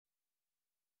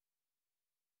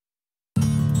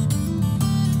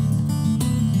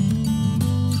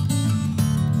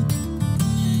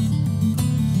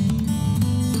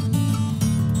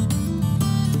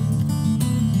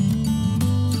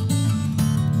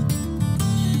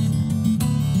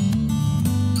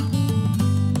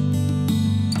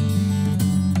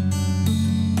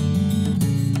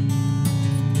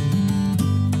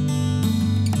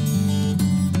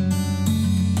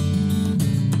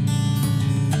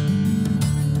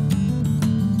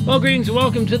Well, greetings and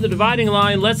welcome to the Dividing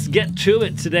Line. Let's get to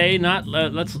it today.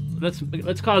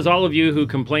 Let's cause all of you who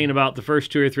complain about the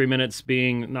first 2 or 3 minutes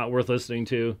being not worth listening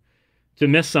to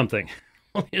miss something.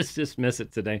 Let's just miss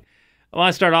it today. I want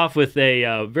to start off with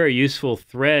a very useful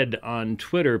thread on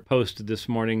Twitter posted this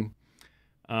morning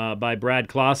by Brad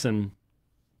Clausen.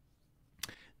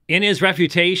 In his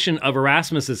refutation of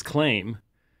Erasmus's claim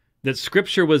that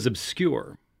Scripture was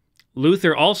obscure,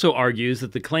 Luther also argues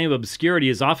that the claim of obscurity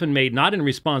is often made not in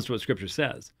response to what Scripture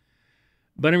says,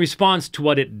 but in response to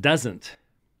what it doesn't.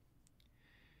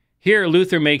 Here,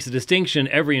 Luther makes a distinction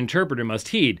every interpreter must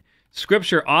heed.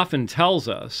 Scripture often tells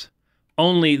us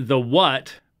only the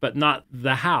what, but not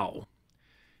the how.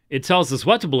 It tells us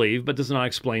what to believe, but does not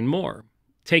explain more.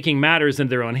 Taking matters in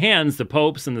their own hands, the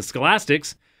popes and the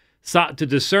scholastics sought to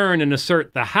discern and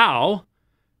assert the how,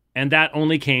 and that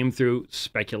only came through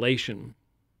speculation.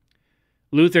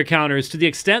 Luther counters, to the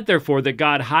extent, therefore, that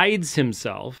God hides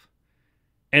himself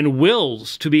and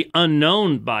wills to be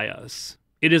unknown by us,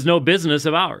 it is no business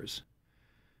of ours.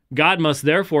 God must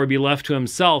therefore be left to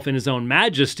himself in his own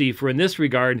majesty, for in this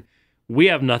regard we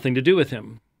have nothing to do with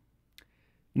him.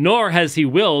 Nor has he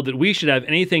willed that we should have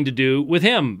anything to do with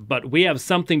him, but we have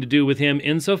something to do with him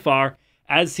insofar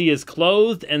as he is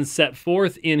clothed and set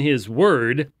forth in his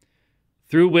word,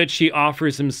 through which he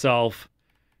offers himself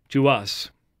to us.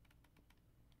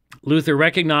 Luther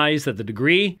recognized that the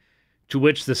degree to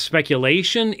which the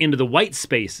speculation into the white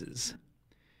spaces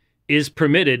is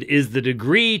permitted is the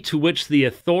degree to which the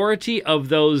authority of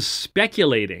those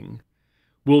speculating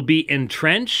will be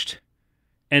entrenched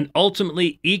and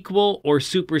ultimately equal or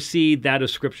supersede that of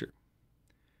Scripture.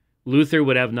 Luther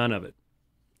would have none of it.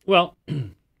 Well,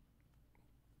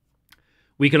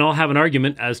 we can all have an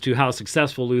argument as to how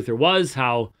successful Luther was,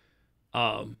 how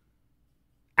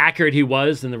accurate he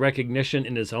was in the recognition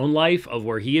in his own life of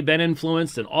where he had been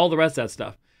influenced and all the rest of that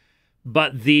stuff.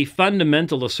 But the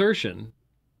fundamental assertion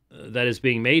that is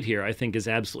being made here, I think, is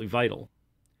absolutely vital.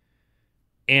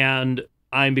 And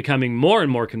I'm becoming more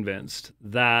and more convinced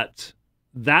that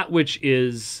that which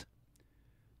is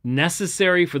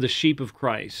necessary for the sheep of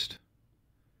Christ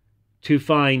to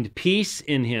find peace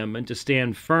in him and to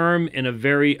stand firm in a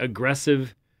very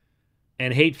aggressive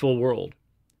and hateful world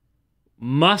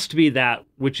must be that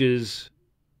which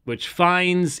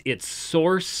finds its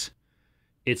source,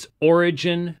 its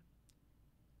origin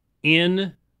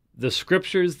in the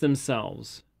Scriptures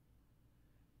themselves.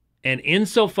 And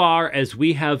insofar as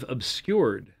we have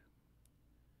obscured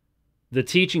the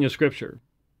teaching of Scripture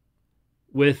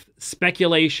with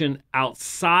speculation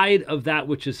outside of that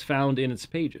which is found in its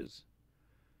pages,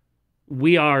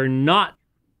 we are not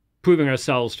proving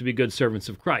ourselves to be good servants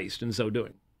of Christ in so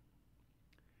doing.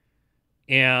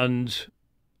 And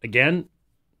again,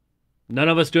 none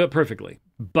of us do it perfectly,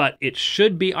 but it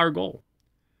should be our goal.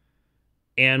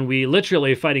 And we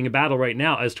literally are fighting a battle right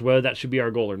now as to whether that should be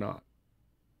our goal or not.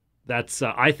 That's,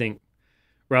 I think,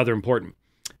 rather important.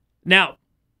 Now,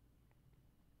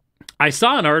 I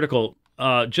saw an article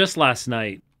just last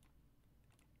night,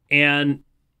 and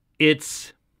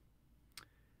it's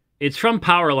from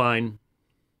Powerline,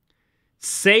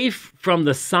 Safe from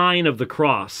the Sign of the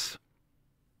Cross.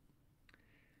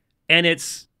 And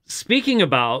it's speaking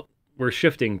about, we're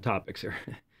shifting topics here.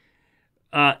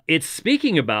 It's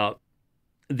speaking about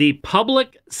the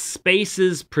Public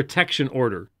Spaces Protection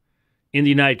Order in the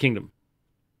United Kingdom.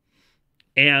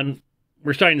 And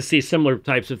we're starting to see similar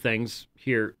types of things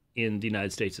here in the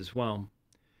United States as well.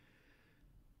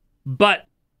 But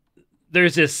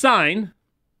there's this sign,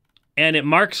 and it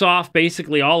marks off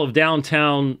basically all of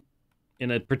downtown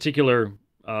in a particular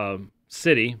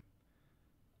city.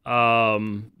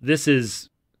 This is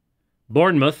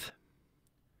Bournemouth,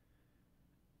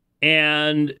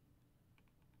 and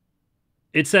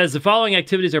it says the following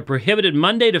activities are prohibited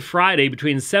Monday to Friday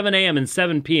between 7 a.m. and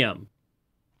 7 p.m.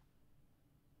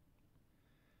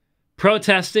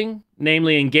 Protesting,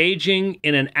 namely engaging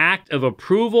in an act of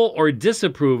approval or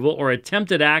disapproval or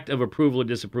attempted act of approval or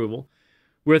disapproval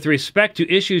with respect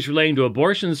to issues relating to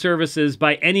abortion services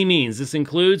by any means. This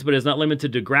includes, but is not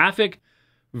limited to, graphic,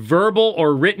 verbal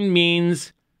or written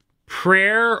means,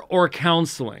 prayer or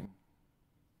counseling.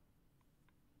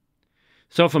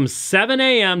 So from 7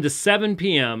 a.m. to 7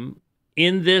 p.m.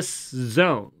 in this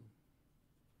zone,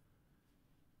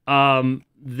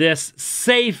 this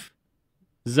safe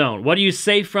zone. What are you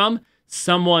safe from?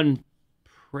 Someone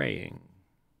praying.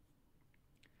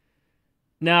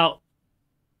 Now,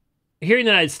 here in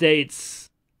the United States,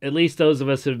 at least those of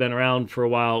us that have been around for a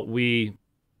while, we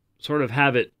sort of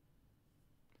have it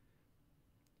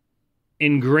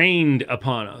ingrained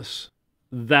upon us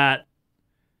that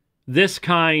this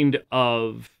kind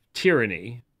of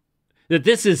tyranny that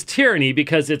this is tyranny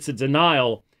because it's a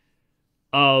denial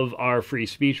of our free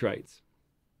speech rights.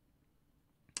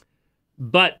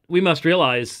 But we must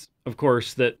realize, of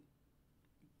course, that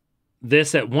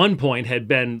this at one point had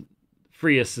been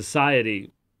freest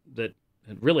society that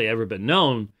had really ever been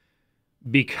known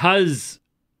because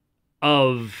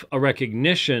of a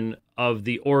recognition of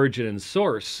the origin and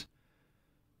source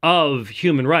of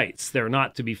human rights. They're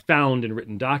not to be found in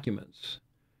written documents.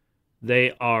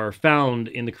 They are found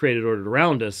in the created order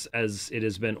around us as it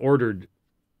has been ordered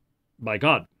by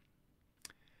God.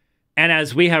 And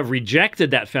as we have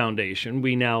rejected that foundation,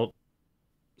 we now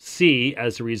see,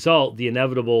 as a result, the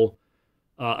inevitable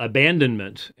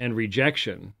abandonment and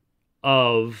rejection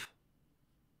of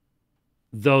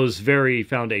those very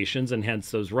foundations and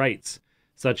hence those rights,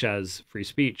 such as free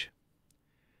speech.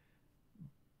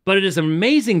 But it is an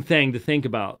amazing thing to think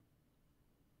about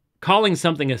calling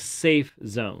something a safe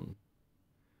zone,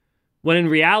 when in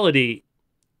reality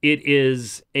it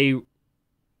is a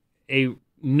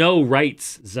no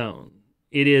rights zone.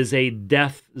 It is a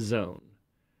death zone.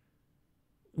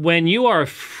 When you are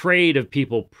afraid of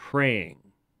people praying,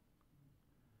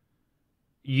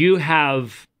 you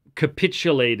have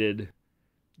capitulated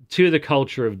to the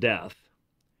culture of death,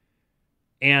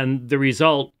 and the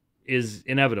result is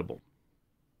inevitable.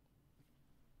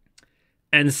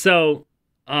 And so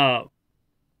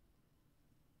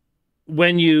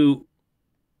when you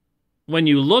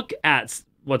look at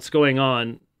what's going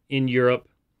on in Europe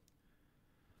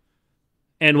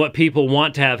and what people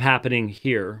want to have happening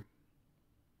here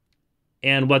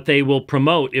and what they will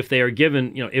promote if they are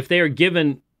given, if they are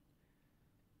given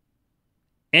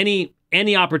any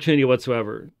opportunity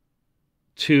whatsoever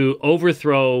to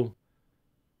overthrow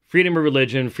freedom of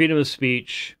religion, freedom of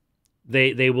speech,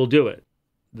 they will do it.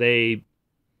 They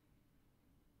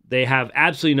have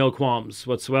absolutely no qualms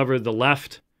whatsoever. The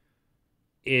left,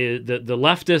 the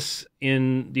leftists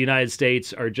in the United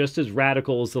States are just as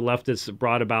radical as the leftists that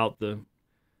brought about the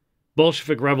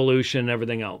Bolshevik Revolution and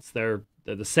everything else. They're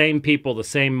the same people, the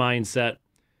same mindset,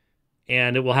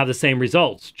 and it will have the same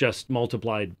results, just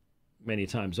multiplied many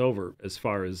times over as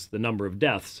far as the number of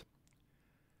deaths.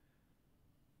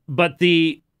 But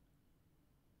the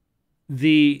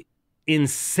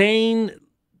insane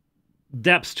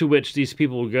depths to which these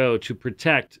people will go to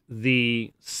protect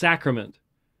the sacrament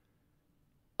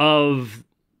of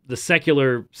the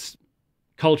secular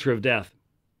culture of death,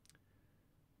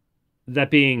 that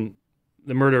being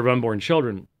the murder of unborn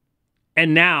children,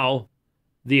 and now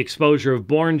the exposure of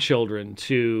born children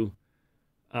to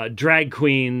drag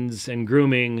queens and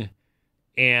grooming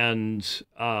and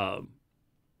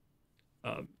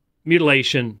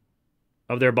mutilation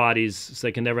of their bodies so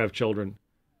they can never have children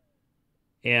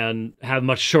and have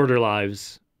much shorter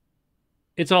lives.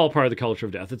 It's all part of the culture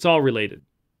of death. It's all related,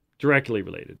 directly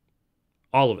related,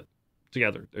 all of it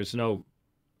together. There's no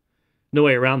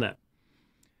way around that.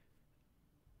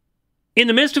 In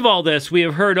the midst of all this, we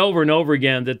have heard over and over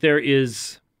again that there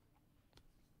is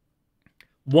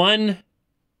one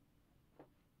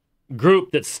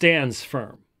group that stands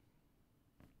firm,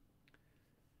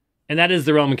 and that is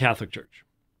the Roman Catholic Church.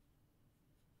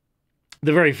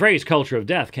 The very phrase culture of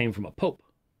death came from a pope.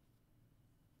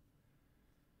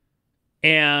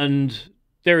 And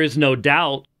there is no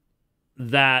doubt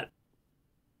that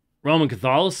Roman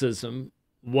Catholicism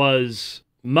was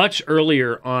much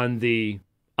earlier on the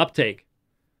uptake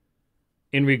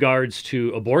in regards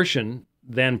to abortion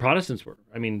than Protestants were.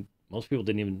 I mean, most people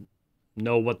didn't even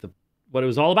know what it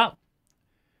was all about.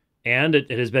 And it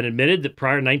has been admitted that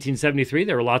prior to 1973,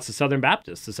 there were lots of Southern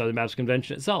Baptists. The Southern Baptist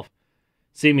Convention itself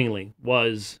seemingly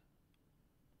was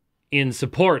in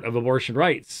support of abortion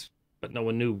rights, but no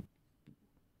one knew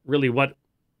really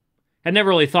had never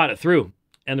really thought it through,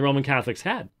 and the Roman Catholics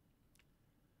had.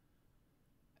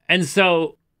 And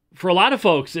so for a lot of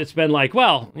folks, it's been like,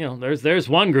 well, there's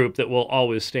one group that will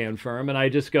always stand firm, and I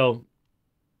just go,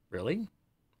 really?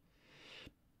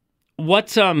 What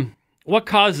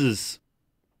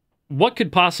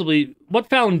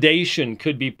foundation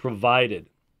could be provided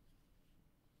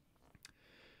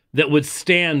that would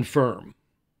stand firm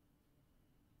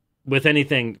with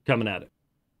anything coming at it?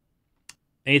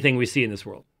 Anything we see in this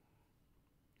world.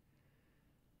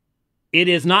 It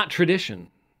is not tradition.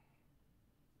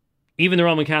 Even the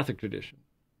Roman Catholic tradition.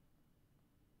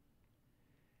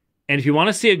 And if you want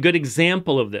to see a good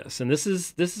example of this, and this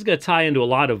is going to tie into a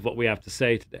lot of what we have to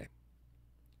say today.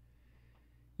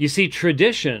 You see,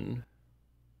 tradition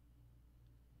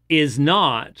is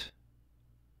not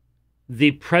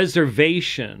the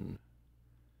preservation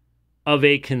of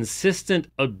a consistent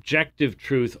objective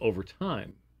truth over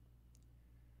time.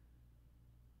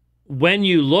 when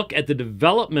you look at the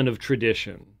development of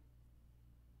tradition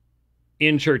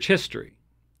in church history,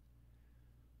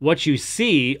 what you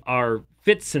see are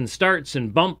fits and starts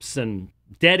and bumps and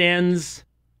dead ends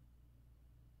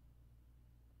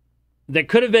that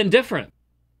could have been different.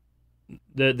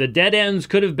 The dead ends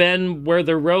could have been where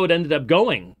the road ended up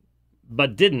going,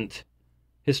 but didn't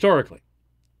historically.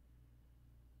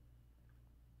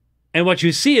 And what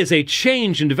you see is a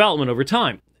change in development over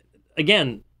time.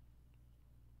 Again,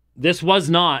 this was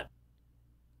not,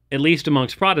 at least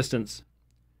amongst Protestants,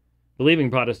 believing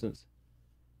Protestants,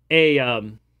 a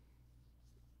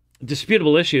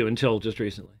disputable issue until just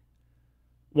recently.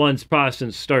 Once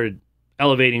Protestants started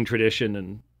elevating tradition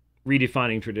and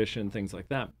redefining tradition, things like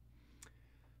that.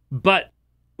 But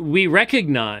we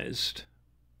recognized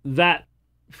that,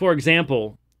 for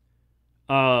example,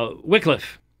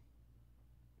 Wycliffe,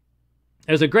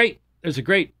 there's a great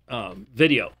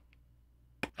video.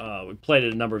 We played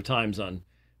it a number of times on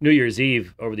New Year's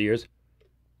Eve over the years.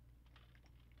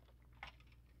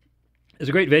 There's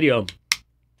a great video.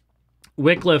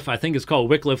 Wycliffe, I think it's called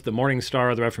Wycliffe, the Morning Star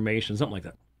of the Reformation, something like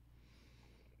that.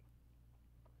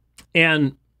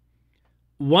 And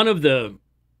one of the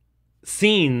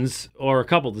scenes, or a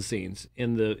couple of the scenes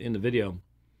in the video,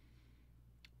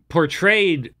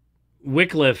 portrayed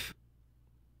Wycliffe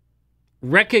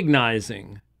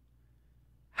recognizing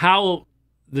how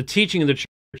the teaching of the church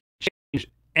changed,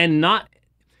 and not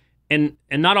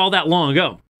all that long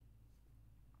ago.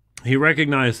 He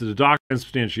recognized that the doctrine of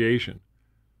substantiation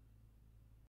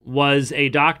was a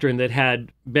doctrine that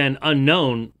had been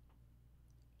unknown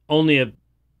only a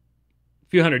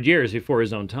few hundred years before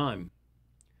his own time.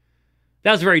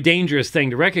 That was a very dangerous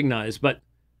thing to recognize, but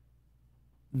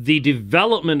the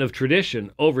development of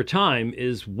tradition over time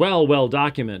is well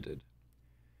documented.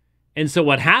 And so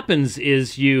what happens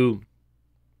is you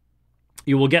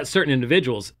will get certain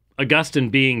individuals, Augustine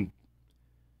being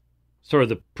sort of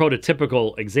the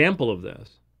prototypical example of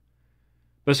this,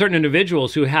 but certain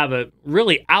individuals who have a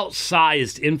really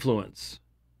outsized influence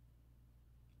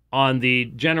on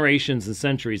the generations and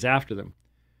centuries after them.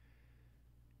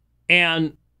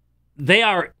 And they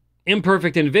are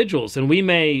imperfect individuals, and we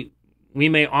may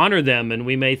honor them, and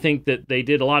we may think that they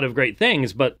did a lot of great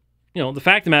things, but the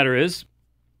fact of the matter is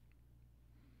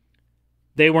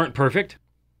they weren't perfect.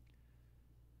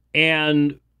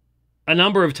 And a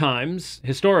number of times,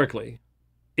 historically,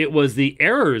 it was the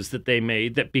errors that they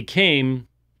made that became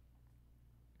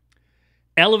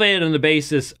elevated on the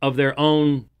basis of their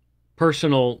own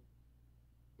personal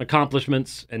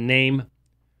accomplishments and name,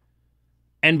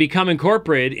 and become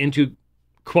incorporated into,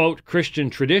 quote, Christian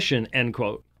tradition, end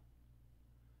quote,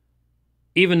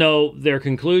 even though their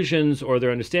conclusions or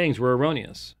their understandings were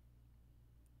erroneous.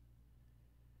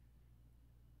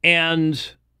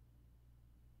 And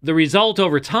the result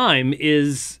over time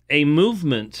is a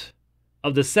movement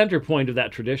of the center point of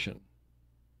that tradition.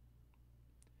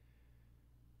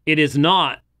 It is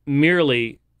not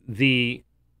merely the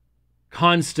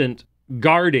constant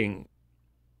guarding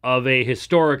of a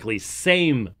historically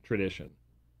same tradition.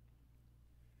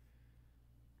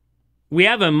 We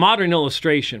have a modern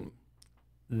illustration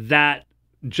that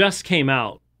just came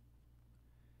out.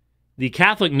 The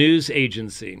Catholic News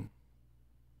Agency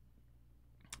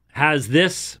has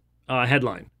this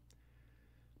headline: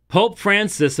 Pope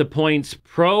Francis appoints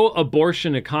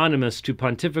pro-abortion economist to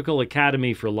Pontifical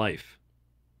Academy for Life.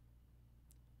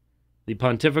 The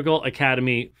Pontifical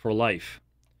Academy for Life.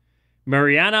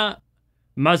 Mariana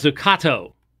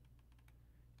Mazzucato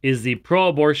is the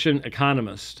pro-abortion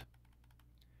economist.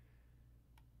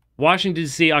 Washington,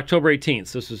 D.C., October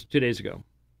 18th. This was 2 days ago.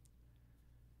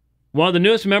 One of the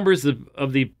newest members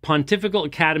of the Pontifical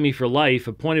Academy for Life,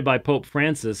 appointed by Pope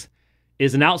Francis,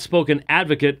 is an outspoken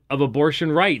advocate of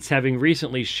abortion rights, having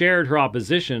recently shared her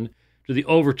opposition to the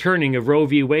overturning of Roe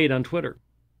v. Wade on Twitter.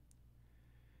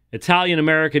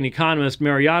 Italian-American economist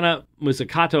Mariana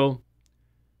Mazzucato,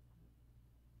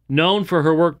 known for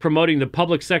her work promoting the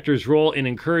public sector's role in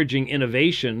encouraging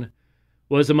innovation,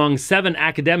 was among 7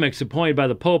 academics appointed by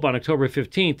the Pope on October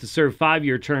 15th to serve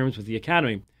 5-year terms with the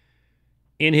Academy.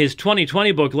 In his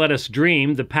 2020 book, Let Us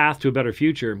Dream, The Path to a Better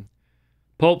Future,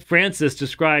 Pope Francis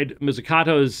described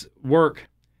Mazzucato's work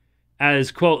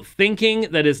as, quote, thinking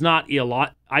that is not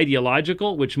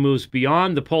ideological, which moves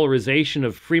beyond the polarization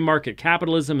of free market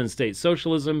capitalism and state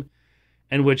socialism,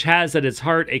 and which has at its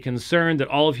heart a concern that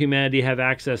all of humanity have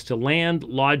access to land,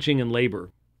 lodging, and labor.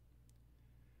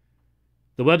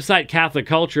 The website Catholic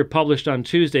Culture published on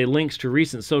Tuesday links to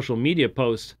recent social media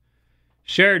posts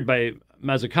shared by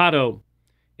Mazzucato,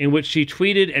 in which she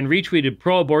tweeted and retweeted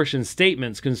pro-abortion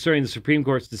statements concerning the Supreme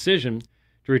Court's decision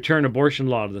to return abortion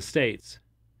law to the states.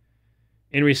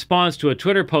 In response to a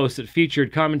Twitter post that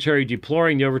featured commentary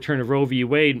deploring the overturn of Roe v.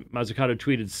 Wade, Mazzucato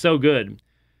tweeted, "So good."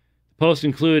 The post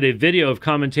included a video of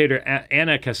commentator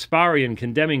Anna Kasparian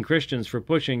condemning Christians for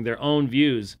pushing their own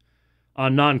views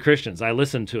on non-Christians. I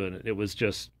listened to it. It was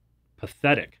just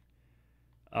pathetic.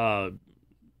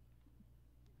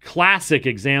 Classic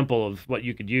example of what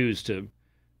you could use to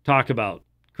talk about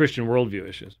Christian worldview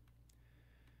issues.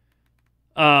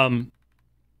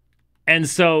 And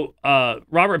so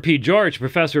Robert P. George,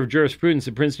 professor of jurisprudence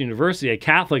at Princeton University, a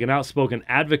Catholic and outspoken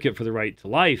advocate for the right to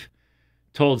life,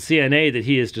 told CNA that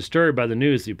he is disturbed by the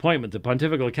news, the appointment. The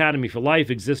Pontifical Academy for Life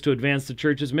exists to advance the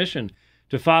Church's mission,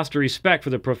 to foster respect for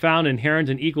the profound, inherent,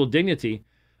 and equal dignity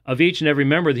of each and every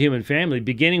member of the human family,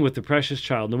 beginning with the precious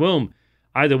child in the womb.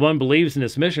 Either one believes in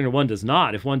this mission or one does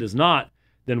not. If one does not,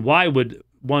 then why would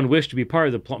one wish to be part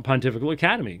of the Pontifical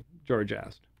Academy? George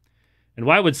asked. And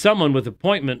why would someone with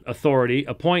appointment authority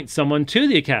appoint someone to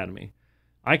the Academy?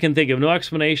 I can think of no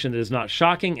explanation that is not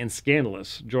shocking and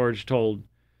scandalous, George told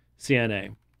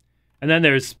CNA. And then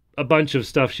there's a bunch of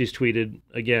stuff she's tweeted,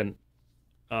 again,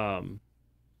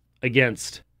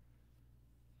 against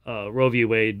Roe v.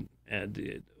 Wade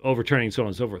and overturning so on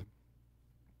and so forth.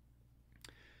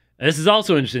 And this is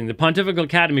also interesting. The Pontifical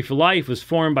Academy for Life was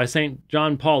formed by St.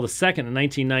 John Paul II in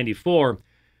 1994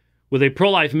 with a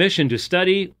pro-life mission to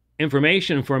study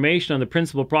information and formation on the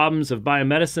principal problems of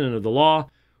biomedicine and of the law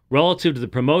relative to the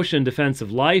promotion and defense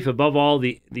of life, above all,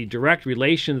 the direct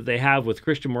relation that they have with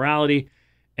Christian morality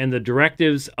and the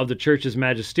directives of the Church's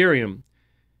magisterium.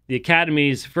 The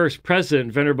Academy's first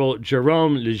president, Venerable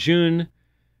Jerome Lejeune,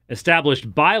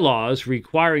 established bylaws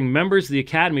requiring members of the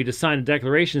Academy to sign a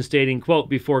declaration stating, quote,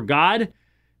 "Before God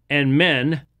and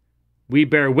men, we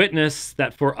bear witness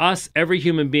that for us every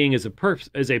human being is a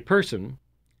person,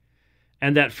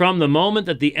 and that from the moment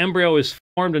that the embryo is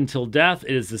formed until death,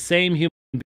 it is the same human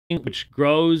being which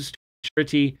grows to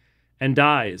maturity and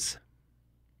dies."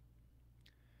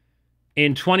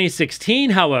 In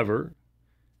 2016, however,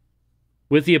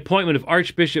 with the appointment of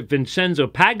Archbishop Vincenzo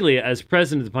Paglia as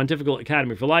president of the Pontifical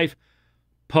Academy for Life,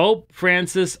 Pope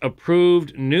Francis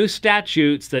approved new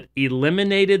statutes that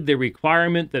eliminated the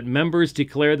requirement that members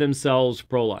declare themselves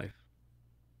pro-life.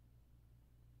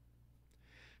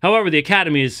 However, the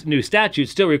Academy's new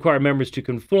statutes still require members to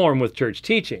conform with church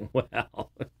teaching.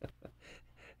 Well,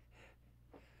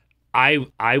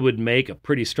 I would make a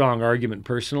pretty strong argument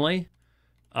personally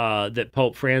that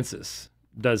Pope Francis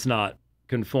does not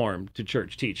conform to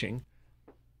church teaching.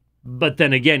 But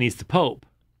then again, he's the Pope.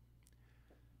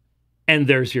 And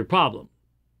there's your problem.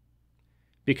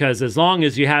 Because as long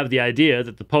as you have the idea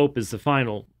that the Pope is the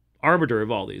final arbiter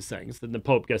of all these things, then the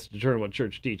Pope gets to determine what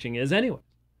church teaching is anyway.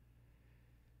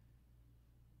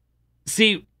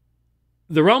 See,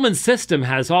 the Roman system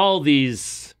has all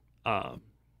these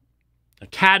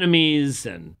academies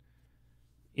and,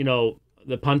 you know,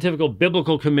 the Pontifical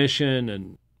Biblical Commission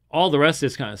and all the rest of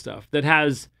this kind of stuff that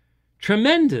has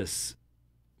tremendous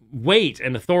weight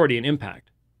and authority and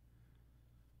impact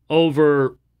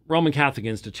over Roman Catholic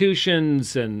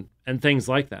institutions and things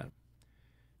like that.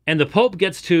 And the Pope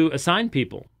gets to assign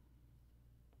people.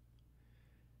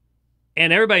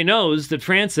 And everybody knows that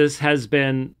Francis has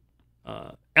been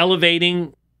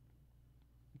elevating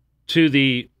to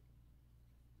the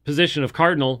position of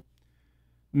cardinal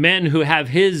men who have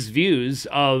his views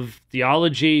of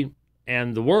theology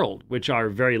and the world, which are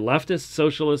very leftist,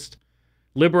 socialist,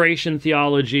 liberation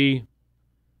theology,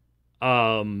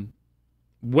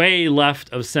 way left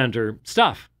of center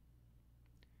stuff.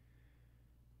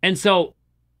 And so,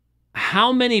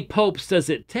 how many popes does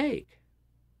it take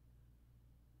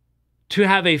to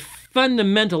have a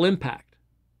fundamental impact?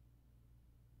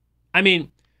 I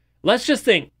mean, let's just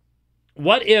think,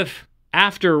 what if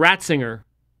after Ratzinger,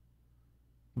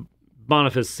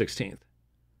 Boniface XVI,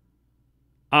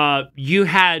 you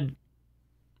had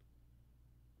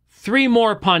 3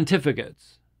 more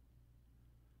pontificates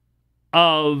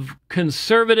of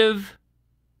conservative,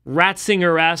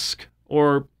 Ratzinger-esque,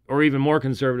 or even more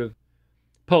conservative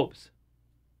popes.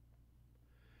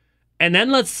 And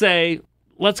then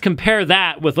let's compare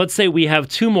that with, let's say we have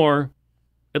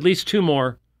at least two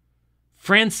more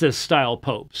Francis-style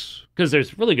popes, because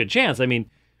there's a really good chance. I mean,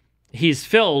 he's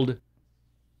filled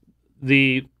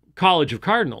the College of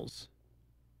Cardinals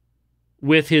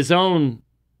with his own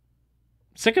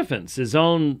sycophants, his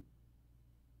own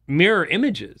mirror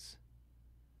images.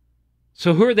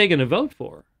 So who are they going to vote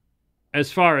for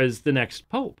as far as the next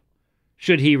pope?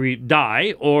 Should he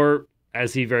die, or,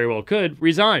 as he very well could,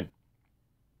 resign?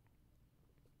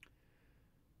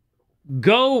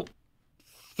 Go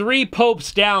 3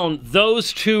 popes down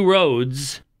those 2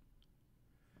 roads,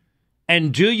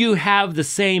 And do you have the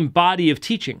same body of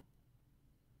teaching?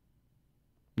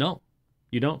 No,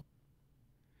 you don't.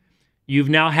 You've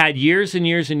now had years and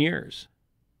years and years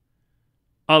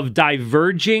of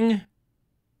diverging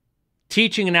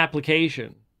teaching and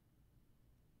application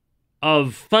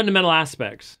of fundamental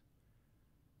aspects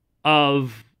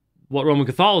of what Roman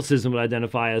Catholicism would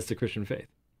identify as the Christian faith.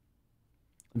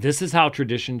 This is how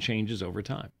tradition changes over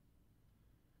time.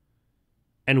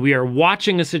 And we are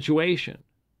watching a situation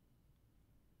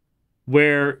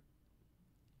where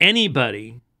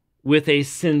anybody with a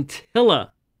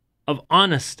scintilla of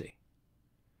honesty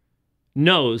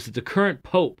knows that the current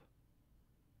pope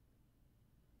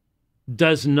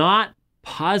does not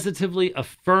positively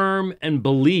affirm and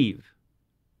believe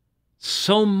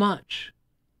so much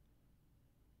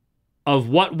of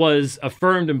what was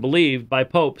affirmed and believed by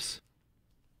popes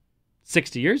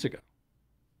 60 years ago,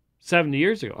 70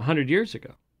 years ago, 100 years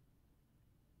ago.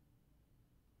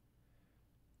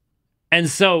 And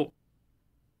so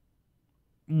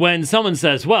when someone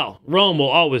says, well, Rome will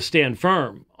always stand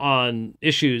firm on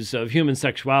issues of human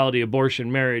sexuality, abortion,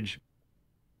 marriage,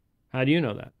 how do you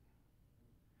know that?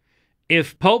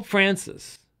 If Pope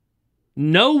Francis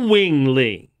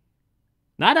knowingly,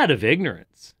 not out of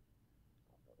ignorance,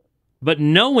 but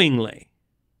knowingly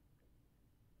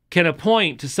can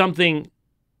appoint to something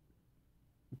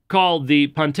called the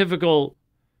Pontifical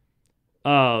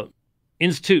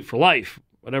Institute for Life,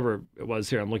 whatever it was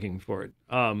here, I'm looking for it,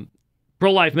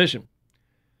 pro-life mission,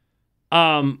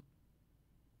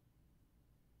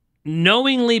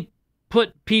 knowingly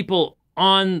put people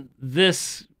on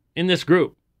this, in this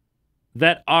group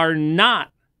that are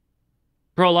not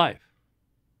pro-life,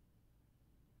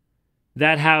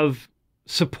 that have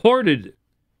supported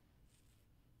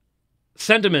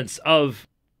sentiments of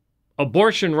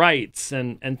abortion rights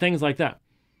and things like that.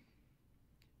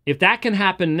 If that can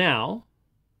happen now,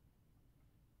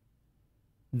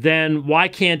 then why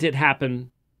can't it happen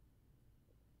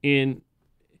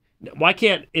why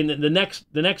can't the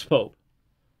next pope,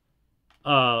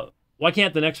 why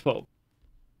can't the next pope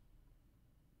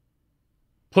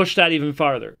push that even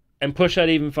farther and push that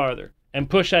even farther and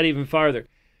push that even farther?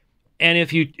 And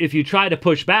if you try to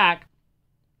push back,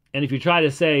 and if you try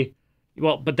to say,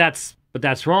 well, but that's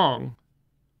wrong,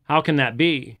 how can that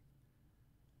be?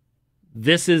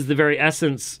 This is the very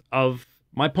essence of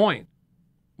my point.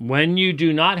 When you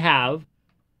do not have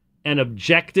an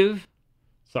objective,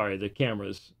 sorry, the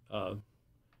camera's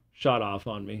shot off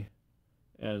on me,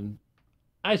 and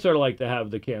I sort of like to have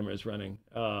the cameras running,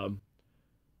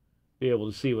 be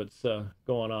able to see what's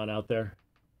going on out there.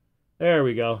 There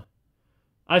we go.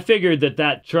 I figured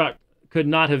that truck could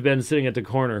not have been sitting at the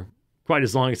corner quite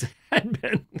as long as it had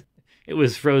been. It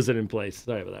was frozen in place.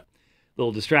 Sorry about that. A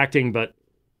little distracting, but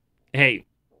hey,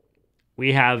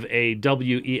 we have a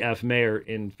WEF mayor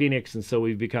in Phoenix, and so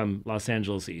we've become Los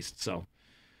Angeles East. So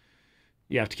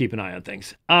you have to keep an eye on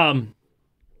things.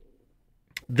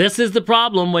 This is the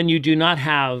problem when you do not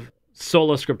have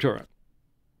sola scriptura.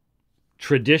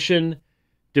 Tradition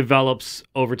develops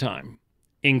over time,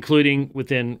 including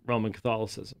within Roman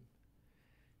Catholicism.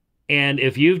 And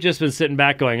if you've just been sitting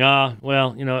back going,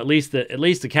 well, you know, at least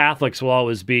the Catholics will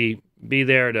always be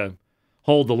there to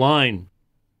hold the line.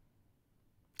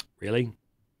 Really?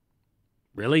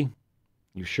 Really?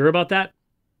 You sure about that?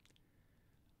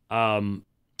 I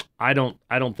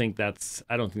don't think that's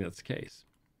the case.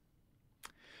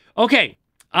 Okay.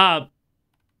 An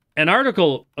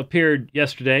article appeared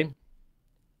yesterday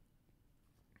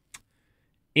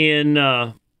in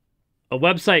a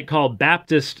website called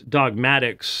Baptist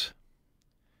Dogmatics.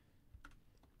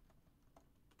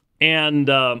 And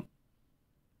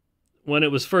when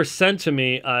it was first sent to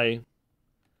me, I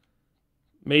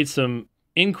made some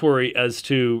inquiry as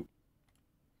to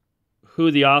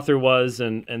who the author was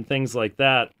and things like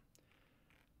that.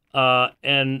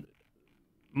 And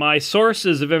my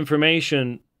sources of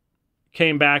information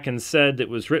came back and said it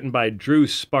was written by Drew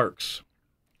Sparks.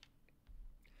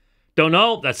 Don't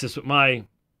know. That's just what my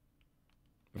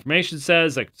information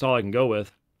says. That's all I can go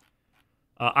with.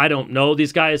 I don't know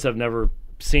these guys. I've never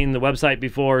seen the website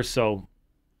before, so,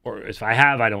 or if I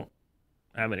have, I don't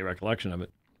have any recollection of it.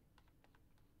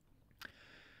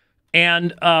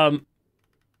 And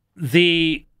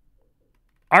the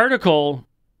article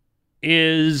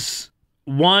is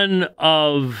one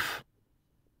of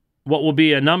what will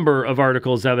be a number of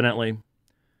articles, evidently.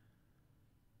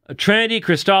 Trinity,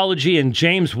 Christology, and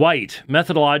James White,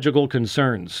 Methodological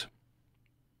Concerns.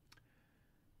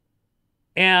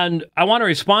 And I want to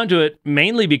respond to it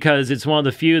mainly because it's one of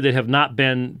the few that have not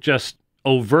been just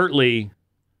overtly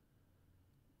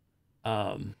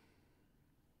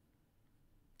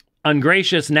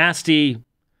ungracious, nasty,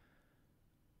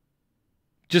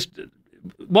 just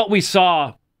what we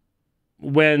saw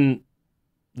when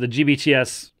the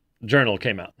GBTS journal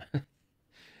came out.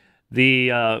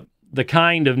 The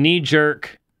kind of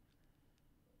knee-jerk,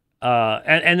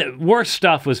 and worse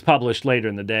stuff was published later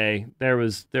in the day. There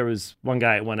was one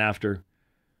guy that went after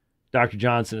Dr.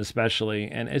 Johnson especially,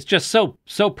 and it's just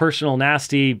so personal,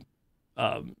 nasty,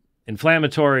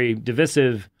 inflammatory,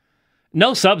 divisive,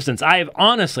 no substance. I have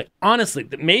honestly,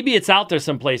 maybe it's out there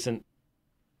someplace and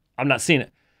I'm not seeing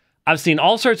it. I've seen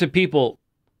all sorts of people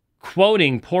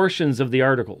quoting portions of the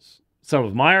articles. Some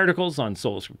of my articles on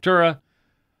Sola Scriptura,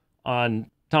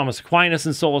 on Thomas Aquinas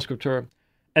and Sola Scriptura,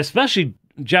 especially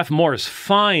Jeff Moore's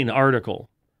fine article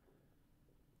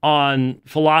on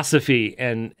philosophy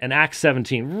and Acts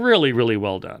 17. Really, really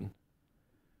well done.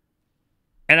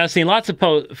 And I've seen lots of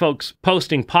folks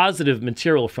posting positive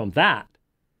material from that.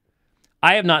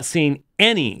 I have not seen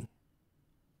any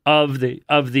of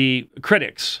the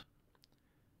critics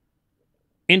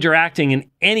interacting in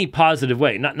any positive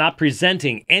way, not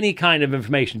presenting any kind of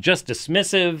information, just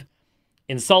dismissive,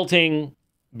 insulting,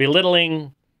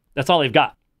 belittling. That's all they've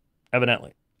got,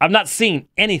 evidently. I've not seen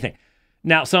anything.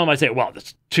 Now, someone might say, well,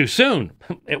 that's too soon.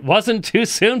 It wasn't too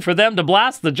soon for them to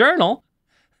blast the journal.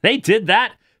 They did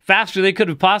that faster than they could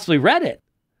have possibly read it.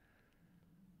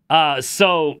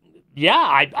 So,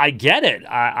 yeah, I get it.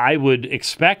 I would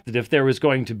expect that if there was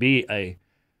going to be a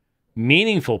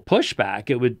meaningful pushback,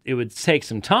 it would take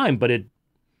some time, but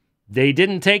they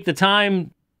didn't take the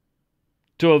time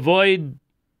to avoid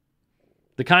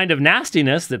the kind of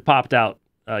nastiness that popped out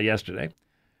yesterday.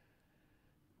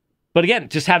 But again,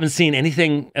 just haven't seen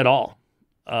anything at all.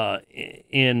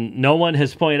 No one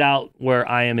has pointed out where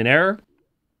I am in error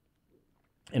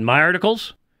in my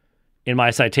articles, in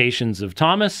my citations of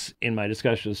Thomas, in my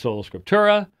discussion of Sola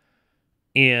Scriptura,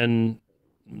 in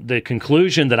the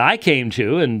conclusion that I came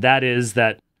to, and that is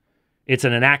that it's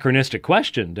an anachronistic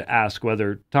question to ask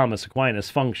whether Thomas Aquinas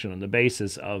functioned on the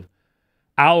basis of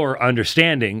our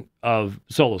understanding of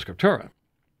Sola Scriptura.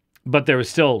 But there was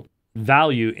still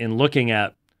value in looking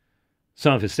at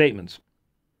some of his statements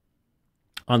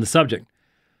on the subject.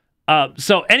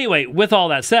 So anyway, with all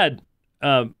that said,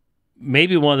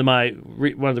 maybe one of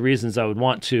the reasons I would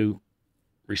want to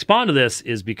respond to this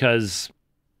is because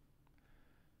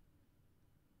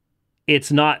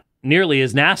it's not nearly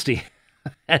as nasty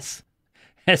as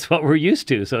what we're used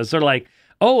to. So it's sort of like,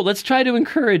 oh, let's try to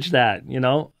encourage that,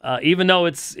 even though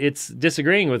it's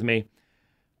disagreeing with me.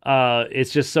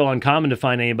 It's just so uncommon to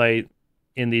find anybody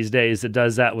in these days that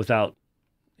does that without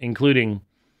including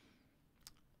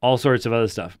all sorts of other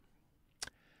stuff.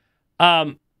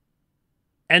 And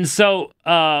so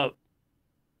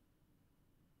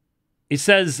he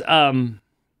says,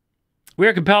 we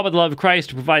are compelled by the love of Christ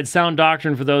to provide sound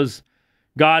doctrine for those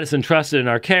God has entrusted in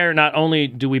our care. Not only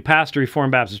do we pastor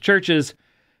Reformed Baptist churches,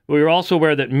 but we are also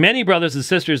aware that many brothers and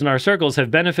sisters in our circles have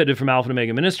benefited from Alpha and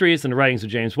Omega Ministries and the writings of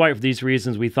James White. For these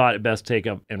reasons, we thought it best to take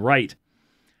up and write.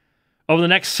 Over the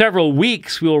next several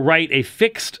weeks, we will write a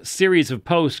fixed series of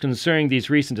posts concerning these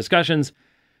recent discussions,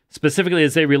 specifically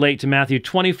as they relate to Matthew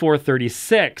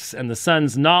 24:36 and the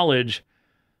Son's knowledge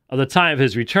of the time of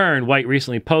his return. White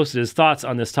recently posted his thoughts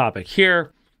on this topic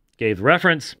here, gave the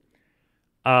reference.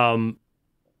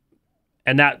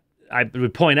 And that, I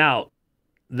would point out,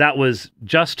 that was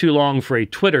just too long for a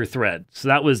Twitter thread. So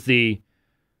that was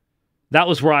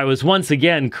where I was once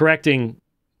again correcting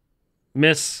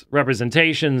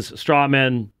misrepresentations, straw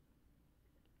men,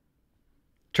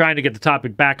 trying to get the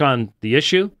topic back on the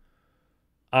issue.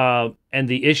 And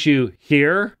the issue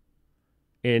here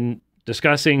in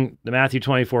discussing the Matthew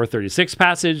 24:36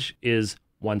 passage is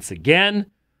once again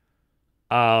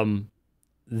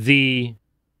the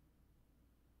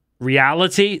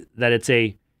reality that it's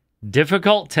a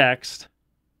difficult text,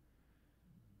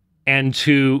 and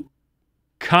to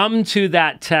come to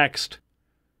that text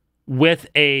with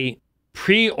a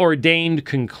preordained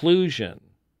conclusion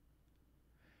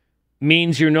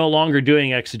means you're no longer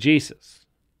doing exegesis.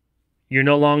 You're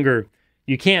no longer,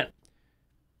 you can't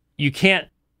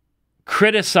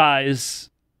criticize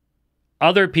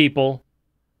other people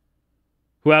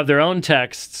who have their own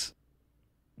texts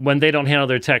when they don't handle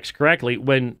their text correctly,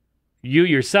 when you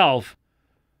yourself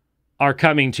are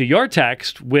coming to your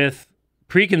text with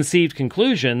preconceived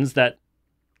conclusions that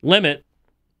limit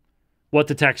what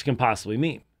the text can possibly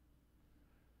mean.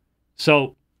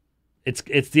 So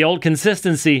it's the old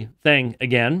consistency thing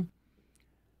again.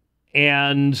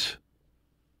 And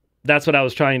that's what I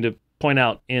was trying to point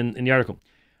out in the article.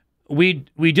 We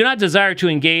do not desire to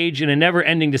engage in a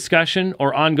never-ending discussion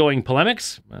or ongoing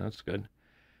polemics. Well, that's good.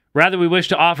 Rather, we wish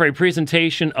to offer a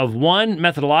presentation of 1,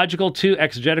 methodological, 2,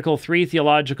 exegetical, 3,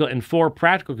 theological, and 4,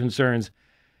 practical concerns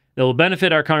that will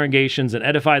benefit our congregations and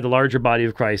edify the larger body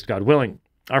of Christ, God willing.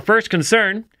 Our first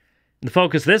concern, and the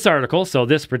focus of this article, so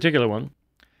this particular one,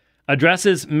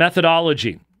 addresses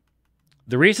methodology.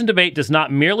 The recent debate does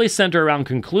not merely center around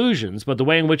conclusions, but the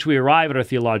way in which we arrive at our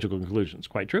theological conclusions.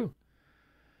 Quite true.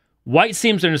 White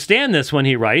seems to understand this when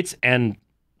he writes, and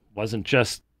wasn't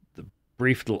just the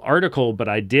brief little article, but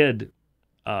I did,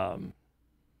 how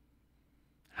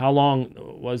long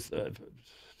was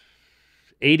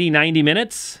 80, 90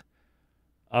 minutes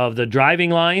of the driving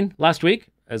line last week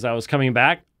as I was coming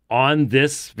back on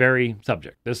this very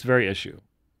subject, this very issue,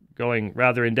 going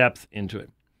rather in depth into it.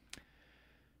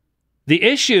 The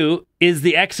issue is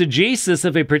the exegesis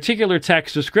of a particular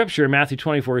text of Scripture, Matthew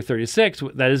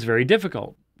 24:36, that is very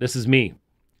difficult. This is me.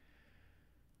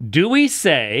 Do we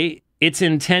say its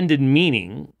intended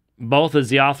meaning, both as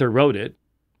the author wrote it,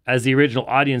 as the original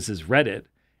audiences read it,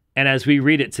 and as we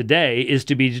read it today, is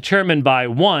to be determined by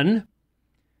 1...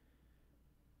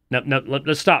 Now,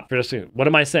 let's stop for just a second. What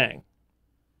am I saying?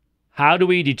 How do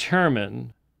we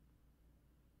determine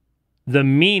the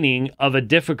meaning of a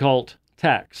difficult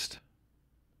text?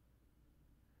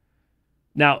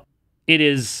 Now, it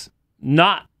is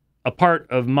not a part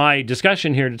of my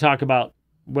discussion here to talk about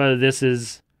whether this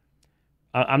is...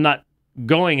 I'm not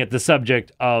going at the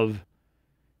subject of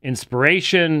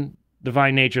inspiration,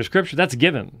 divine nature, Scripture. That's a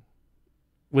given.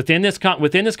 Within this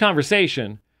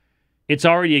conversation, it's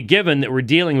already a given that we're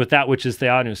dealing with that which is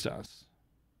theopneustos.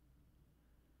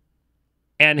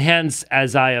 And hence,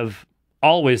 as I have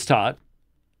always taught,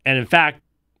 and in fact,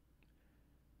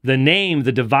 the name,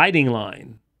 the dividing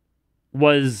line,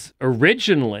 was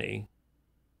originally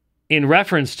in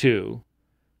reference to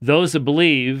those that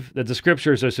believe that the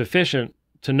Scriptures are sufficient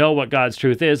to know what God's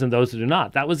truth is and those that do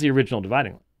not. That was the original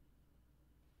dividing line.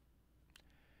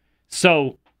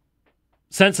 So,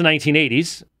 since the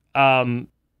 1980s,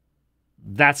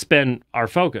 that's been our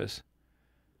focus.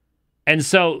 And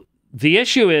so, the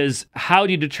issue is, how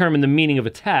do you determine the meaning of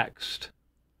a text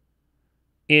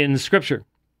in Scripture?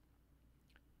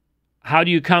 How do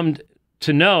you come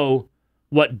to know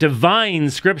what divine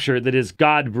Scripture, that is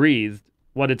God-breathed,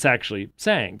 what it's actually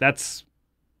saying? That's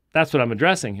what I'm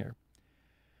addressing here.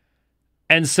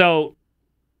 And so,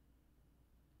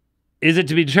 is it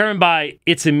to be determined by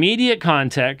its immediate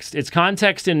context, its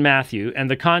context in Matthew, and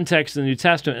the context in the New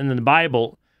Testament and in the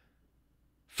Bible,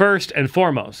 first and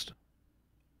foremost?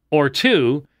 Or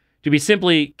 2, to be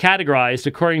simply categorized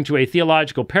according to a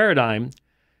theological paradigm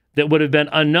that would have been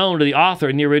unknown to the author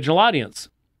and the original audience?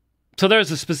 So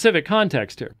there's a specific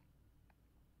context here.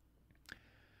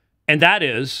 And that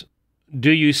is,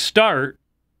 do you start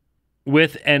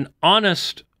with an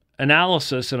honest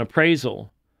analysis and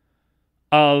appraisal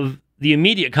of the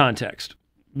immediate context,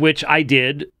 which I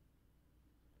did,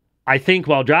 I think,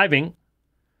 while driving,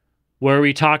 where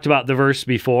we talked about the verse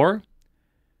before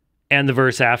and the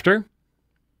verse after.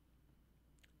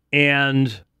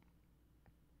 And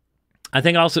now I'm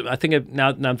thinking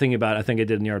about it, I think I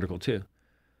did in the article too.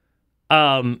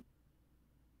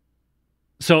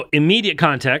 So immediate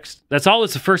context, that's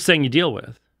always the first thing you deal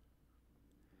with.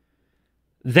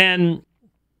 Then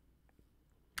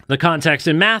the context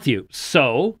in Matthew.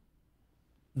 So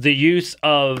the use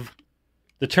of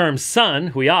the term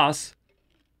son, huios,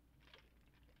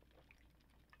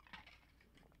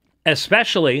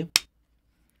 especially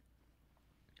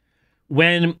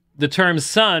when the term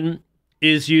son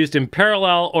is used in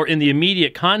parallel or in the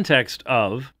immediate context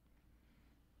of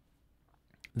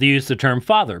the use of the term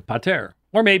father, pater,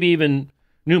 or maybe even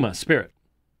pneuma, spirit.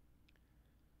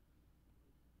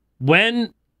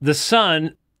 When the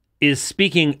Son is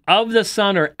speaking of the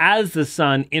Son or as the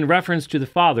Son in reference to the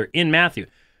Father in Matthew,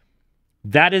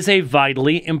 that is a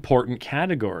vitally important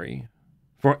category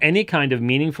for any kind of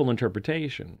meaningful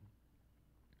interpretation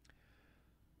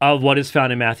of what is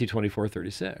found in Matthew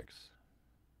 24:36.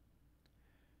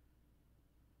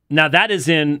 Now that is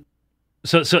in,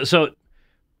 so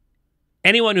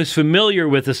anyone who's familiar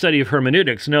with the study of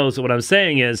hermeneutics knows that what I'm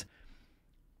saying is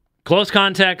close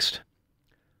context,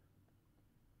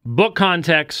 book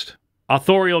context,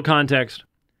 authorial context,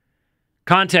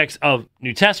 context of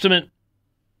New Testament,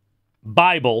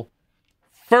 Bible,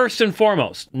 first and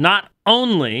foremost, not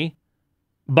only,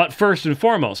 but first and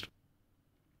foremost,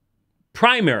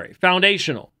 primary,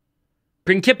 foundational,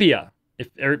 principia. If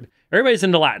everybody's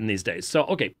into Latin these days, so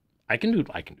okay, I can do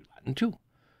Latin too.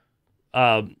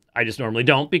 I just normally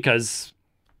don't because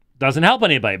it doesn't help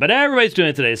anybody, but everybody's doing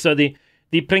it today. So the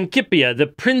principia, the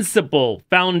principle,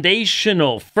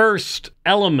 foundational, first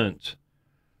element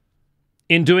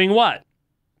in doing what?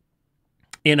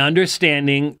 in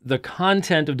understanding the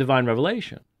content of divine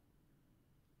revelation.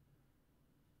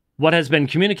 What has been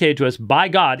communicated to us by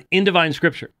God in divine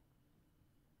scripture.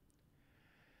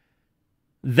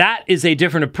 That is a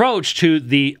different approach to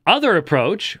the other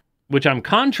approach, which I'm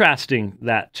contrasting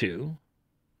that to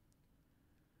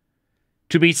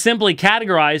be simply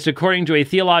categorized according to a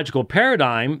theological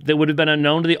paradigm that would have been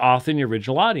unknown to the author and the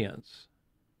original audience.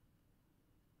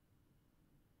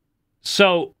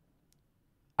 So,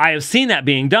 I have seen that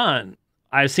being done.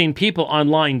 I have seen people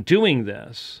online doing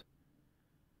this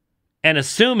and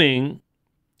assuming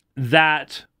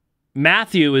that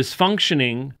Matthew is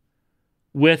functioning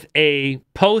with a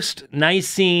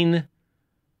post-Nicene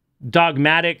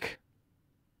dogmatic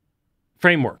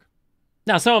framework.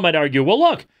 Now, someone might argue, well,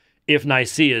 look, if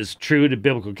Nicaea is true to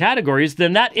biblical categories,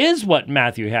 then that is what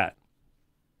Matthew had.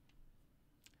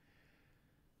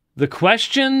 The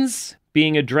questions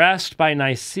being addressed by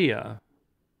Nicaea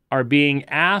are being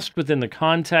asked within the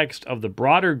context of the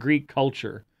broader Greek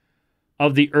culture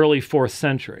of the early 4th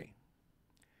century,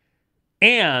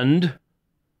 and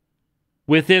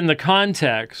within the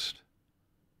context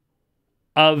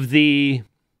of the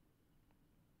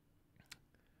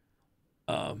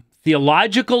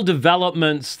theological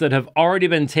developments that have already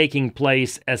been taking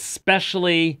place,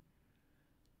 especially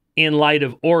in light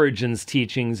of Origen's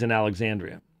teachings in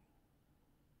Alexandria.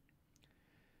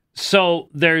 So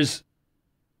there's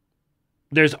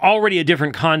already a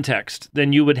different context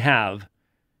than you would have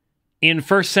in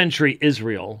 1st century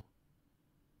Israel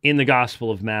in the Gospel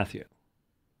of Matthew.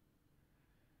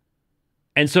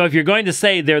 And so if you're going to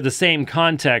say they're the same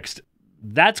context,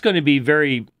 that's going to be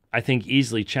very, I think,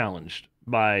 easily challenged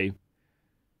by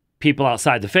people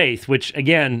outside the faith, which,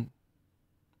 again,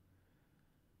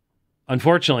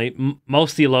 unfortunately,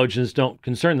 most theologians don't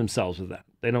concern themselves with that.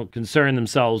 They don't concern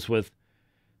themselves with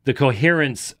the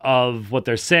coherence of what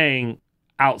they're saying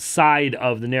outside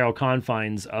of the narrow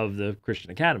confines of the Christian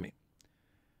academy.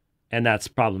 And that's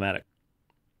problematic.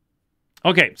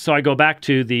 Okay, so I go back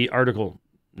to the article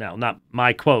now, not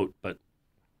my quote, but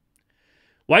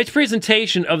White's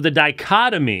presentation of the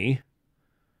dichotomy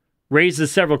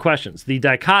raises several questions. The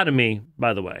dichotomy,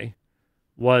 by the way,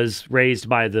 was raised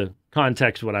by the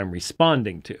context of what I'm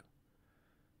responding to.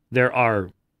 There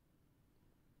are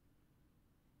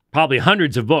probably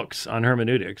hundreds of books on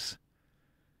hermeneutics.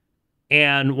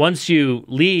 And once you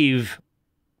leave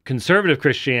conservative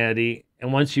Christianity,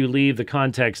 and once you leave the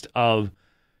context of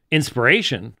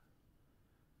inspiration,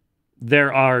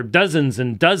 there are dozens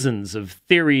and dozens of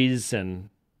theories and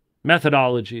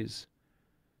methodologies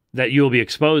that you will be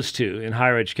exposed to in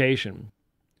higher education,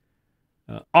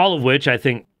 all of which I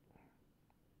think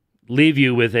leave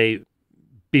you with a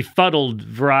befuddled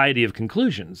variety of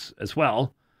conclusions as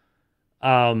well.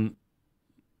 But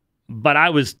I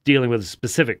was dealing with a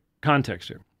specific context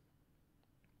here.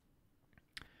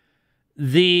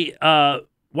 The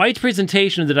White's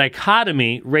presentation of the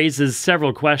dichotomy raises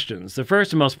several questions. The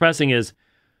first and most pressing is,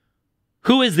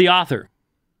 who is the author?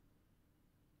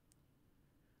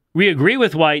 We agree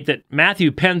with White that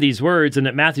Matthew penned these words and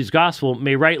that Matthew's gospel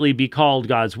may rightly be called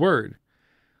God's word.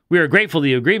 We are grateful for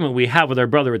the agreement we have with our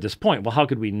brother at this point. Well, how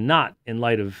could we not in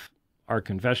light of our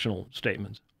confessional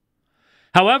statements?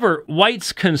 However,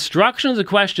 White's construction of the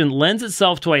question lends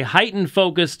itself to a heightened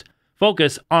focus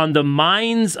on the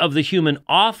minds of the human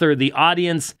author, the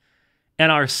audience,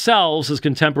 and ourselves as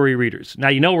contemporary readers. Now,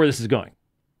 you know where this is going.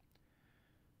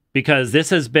 Because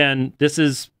this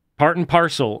is part and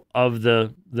parcel of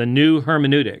the new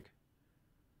hermeneutic,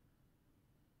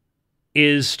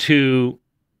 is to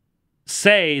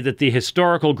say that the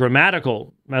historical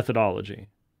grammatical methodology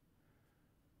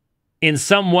in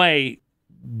some way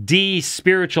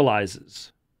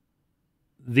de-spiritualizes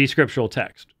the scriptural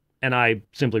text. And I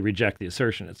simply reject the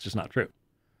assertion. It's just not true.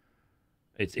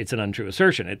 It's an untrue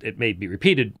assertion. It may be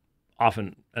repeated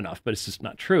often enough, but it's just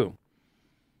not true.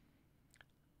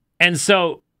 And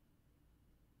so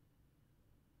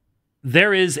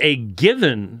there is an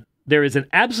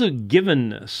absolute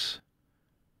givenness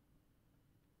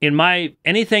in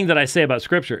anything that I say about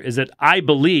Scripture is that I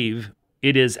believe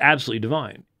it is absolutely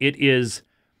divine. It is,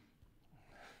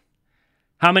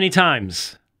 how many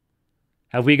times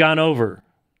have we gone over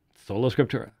Sola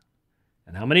Scriptura?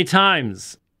 And how many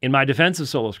times in my defense of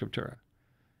Sola Scriptura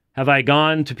have I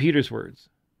gone to Peter's words?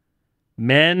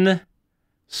 Men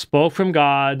spoke from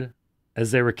God as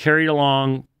they were carried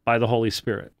along by the Holy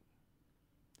Spirit.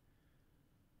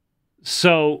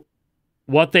 So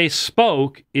what they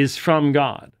spoke is from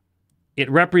God. It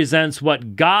represents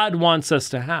what God wants us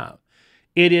to have.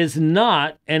 It is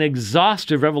not an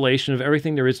exhaustive revelation of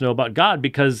everything there is to know about God,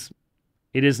 because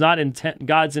it is not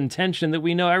God's intention that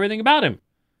we know everything about him.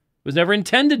 It was never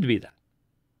intended to be that.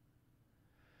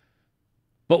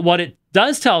 But what it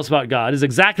does tell us about God is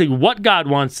exactly what God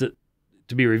wants it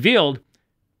to be revealed.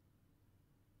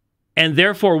 And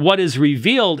therefore, what is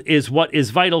revealed is what is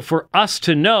vital for us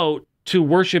to know, to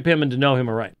worship him and to know him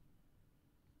aright.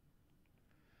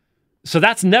 So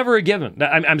that's never a given.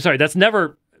 I'm sorry, that's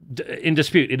never in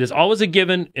dispute. It is always a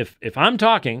given. If I'm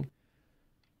talking,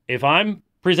 if I'm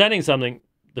presenting something,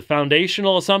 the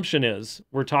foundational assumption is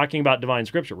we're talking about divine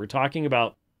scripture. We're talking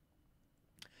about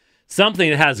something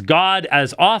that has God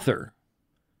as author.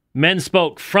 Men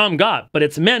spoke from God, but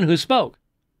it's men who spoke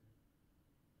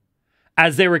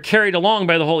as they were carried along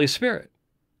by the Holy Spirit.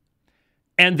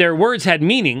 And their words had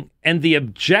meaning, and the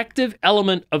objective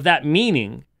element of that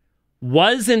meaning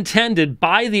was intended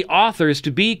by the authors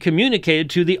to be communicated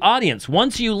to the audience.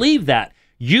 Once you leave that,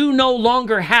 you no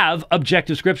longer have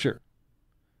objective scripture.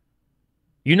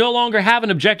 You no longer have an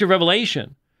objective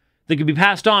revelation that can be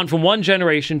passed on from one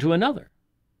generation to another.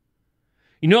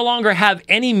 You no longer have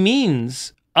any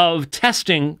means of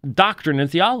testing doctrine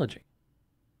and theology.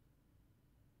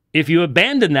 If you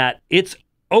abandon that, it's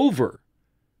over.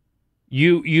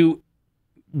 You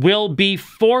will be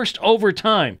forced over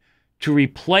time to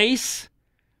replace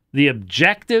the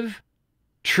objective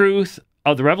truth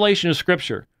of the revelation of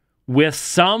Scripture with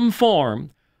some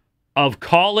form of,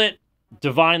 call it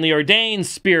divinely ordained,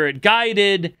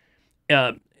 spirit-guided,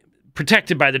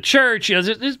 protected by the church. You know,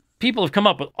 there's people have come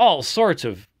up with all sorts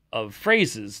of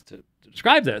phrases to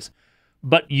describe this,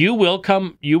 but you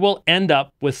will end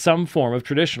up with some form of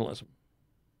traditionalism,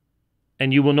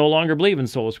 and you will no longer believe in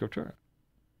sola scriptura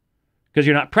because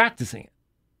you're not practicing it.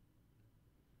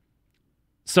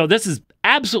 So this is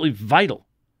absolutely vital.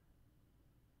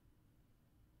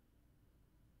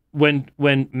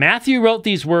 When Matthew wrote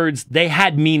these words, they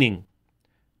had meaning.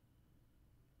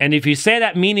 And if you say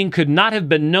that meaning could not have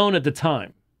been known at the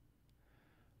time,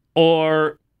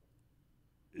 or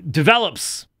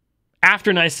develops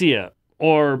after Nicaea,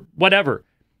 or whatever,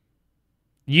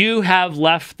 you have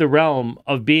left the realm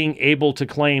of being able to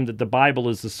claim that the Bible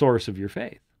is the source of your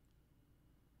faith.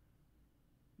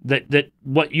 That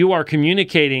what you are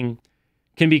communicating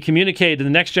can be communicated to the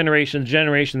next generation, the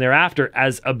generation thereafter,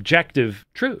 as objective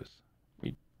truth.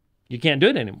 You can't do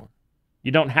it anymore.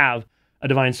 You don't have a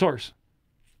divine source.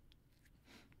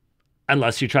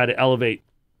 Unless you try to elevate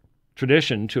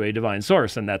tradition to a divine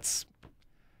source, and that's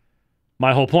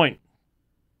my whole point.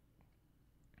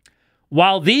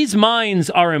 While these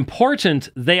minds are important,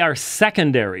 they are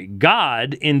secondary.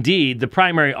 God, indeed, the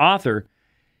primary author,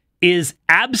 is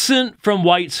absent from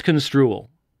White's construal.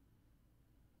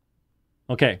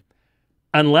 Okay.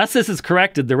 Unless this is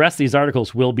corrected, the rest of these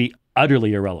articles will be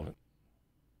utterly irrelevant.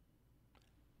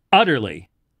 Utterly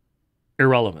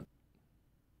irrelevant.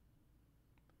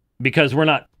 Because we're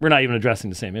not even addressing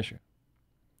the same issue.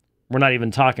 We're not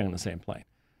even talking on the same plane.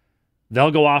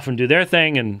 They'll go off and do their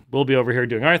thing, and we'll be over here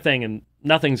doing our thing, and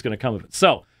nothing's going to come of it.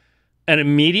 So, an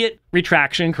immediate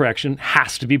retraction and correction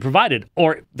has to be provided,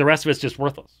 or the rest of it's just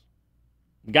worthless.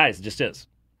 Guys, it just is.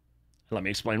 Let me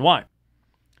explain why.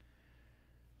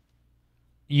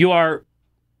 You are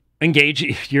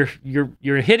engaging,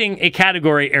 you're hitting a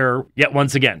category error yet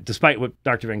once again, despite what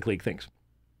Dr. Van Cleek thinks.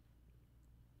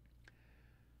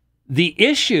 The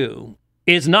issue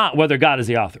is not whether God is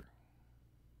the author.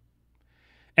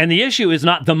 And the issue is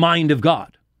not the mind of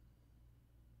God.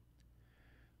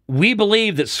 We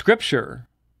believe that Scripture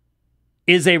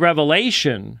is a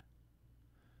revelation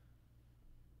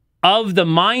of the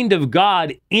mind of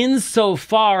God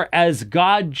insofar as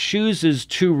God chooses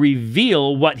to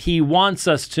reveal what he wants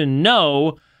us to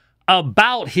know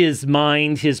about his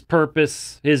mind, his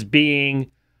purpose, his being,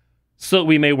 so that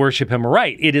we may worship him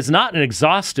aright. It is not an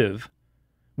exhaustive.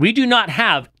 We do not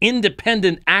have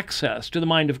independent access to the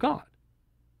mind of God.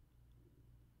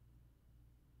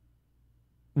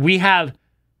 We have,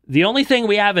 the only thing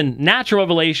we have in natural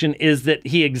revelation is that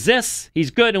he exists,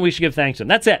 he's good, and we should give thanks to him.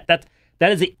 That's it.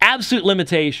 That is the absolute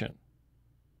limitation.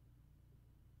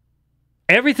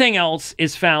 Everything else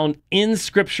is found in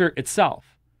Scripture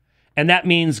itself. And that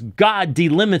means God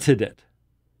delimited it.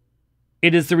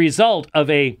 It is the result of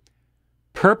a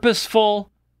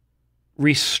purposeful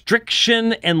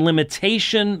restriction and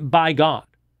limitation by God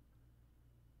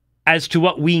as to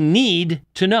what we need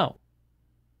to know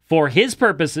for his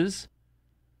purposes,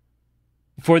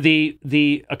 for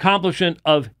the accomplishment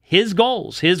of his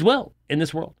goals, his will in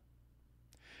this world.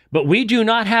 But we do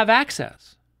not have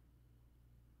access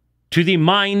to the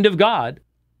mind of God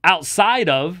outside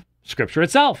of Scripture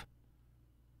itself.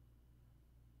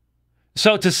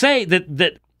 So to say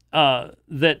that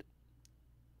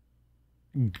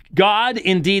God,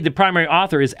 indeed, the primary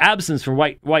author, is absence from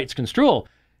White's construal,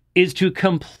 is to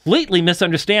completely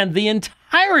misunderstand the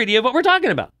entirety of what we're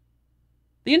talking about.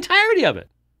 The entirety of it.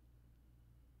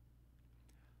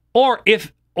 Or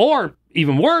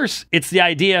even worse, it's the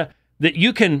idea that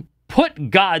you can put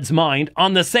God's mind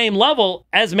on the same level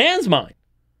as man's mind,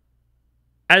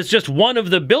 as just one of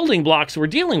the building blocks we're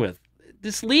dealing with.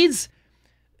 This leads,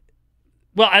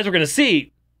 well, as we're going to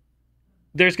see,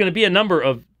 there's going to be a number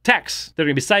of texts that are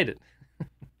going to be cited.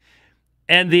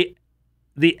 And the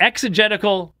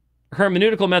exegetical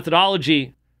hermeneutical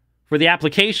methodology for the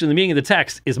application of the meaning of the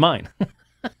text is mine.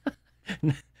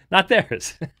 Not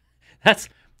theirs. That's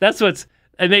what's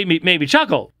it made me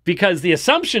chuckle, because the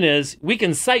assumption is we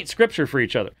can cite scripture for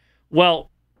each other. Well,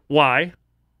 why?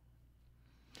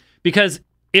 Because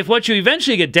if what you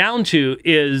eventually get down to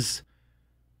is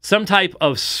some type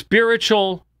of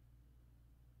spiritual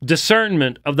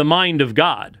discernment of the mind of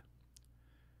God,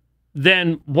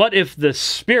 then what if the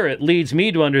Spirit leads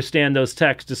me to understand those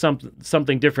texts to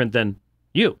something different than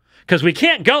you? Because we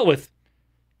can't go with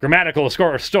grammatical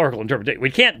or historical interpretation.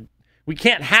 We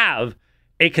can't have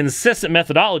a consistent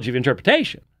methodology of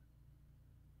interpretation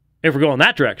if we're going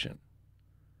that direction.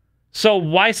 So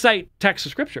why cite texts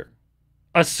of Scripture,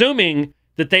 assuming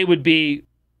that they would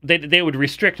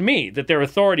restrict me, that their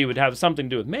authority would have something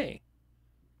to do with me?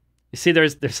 You see,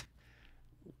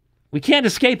 we can't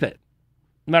escape it.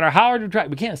 No matter how hard we try,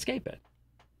 we can't escape it.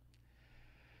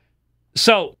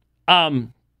 So,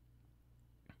 God,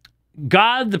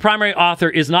 the primary author,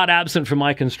 is not absent from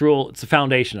my construal. It's the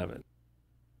foundation of it.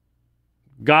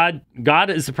 God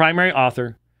is the primary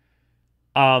author.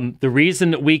 The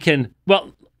reason that we can,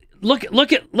 well, look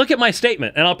at my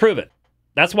statement, and I'll prove it.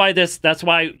 That's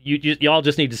why you all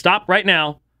just need to stop right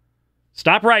now,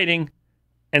 stop writing,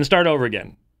 and start over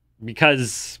again,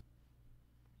 because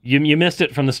you missed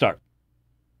it from the start.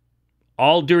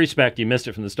 All due respect, you missed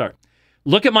it from the start.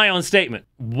 Look at my own statement.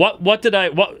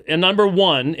 In number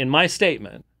 1 in my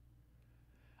statement,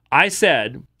 I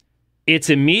said,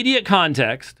 its immediate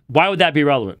context. Why would that be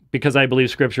relevant? Because I believe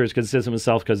Scripture is consistent with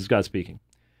self, because it's God speaking.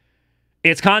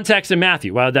 Its context in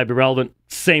Matthew. Why would that be relevant?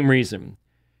 Same reason.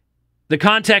 The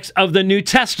context of the New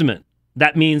Testament.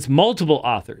 That means multiple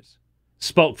authors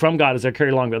spoke from God as they're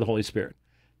carried along by the Holy Spirit.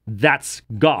 That's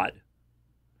God.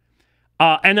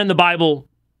 And then the Bible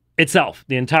itself,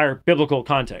 the entire biblical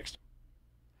context.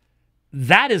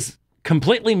 That is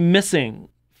completely missing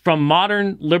from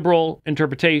modern liberal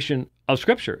interpretation of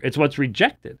Scripture. It's what's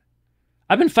rejected.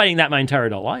 I've been fighting that my entire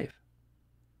adult life.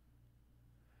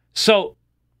 So,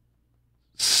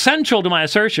 central to my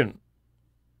assertion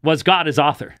was God as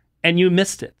author, and you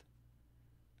missed it.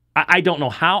 I don't know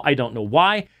how, I don't know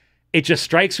why. It just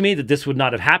strikes me that this would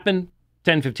not have happened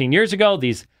 10, 15 years ago.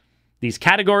 These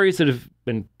categories that have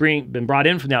been brought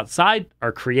in from the outside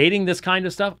are creating this kind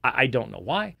of stuff. I don't know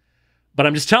why. But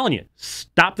I'm just telling you,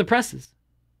 stop the presses.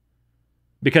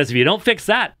 Because if you don't fix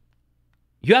that,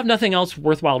 you have nothing else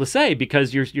worthwhile to say,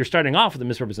 because you're starting off with a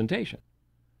misrepresentation.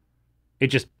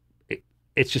 It's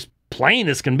just plain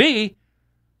as can be.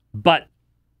 But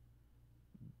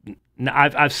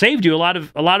I've saved you a lot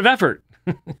of effort.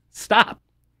 Stop.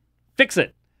 Fix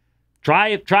it.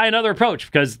 Try another approach,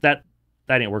 because that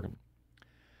ain't working.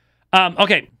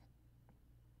 Okay.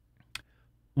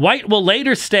 White will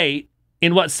later state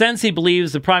in what sense he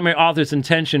believes the primary author's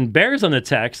intention bears on the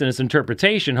text and its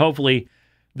interpretation. Hopefully,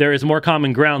 there is more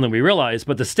common ground than we realize,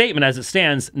 but the statement as it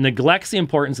stands neglects the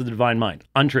importance of the divine mind.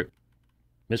 Untrue.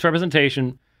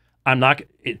 Misrepresentation. I'm not.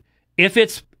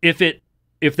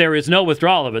 If there is no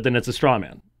withdrawal of it, then it's a straw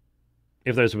man.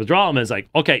 If there's a withdrawal, it's like,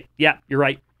 okay, yeah, you're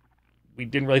right. We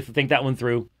didn't really think that one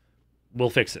through.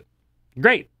 We'll fix it.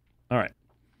 Great. All right.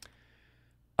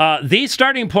 These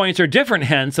starting points are different,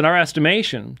 hence, in our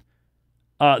estimation.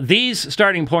 These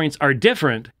starting points are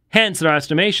different, hence, in our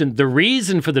estimation, the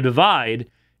reason for the divide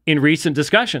in recent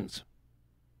discussions.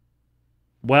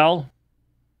 Well,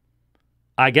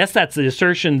 I guess that's the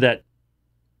assertion that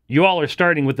you all are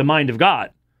starting with the mind of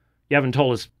God. You haven't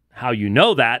told us how you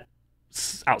know that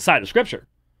outside of Scripture.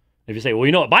 If you say, well,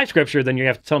 you know it by Scripture, then you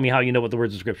have to tell me how you know what the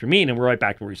words of Scripture mean, and we're right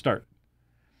back to where we start.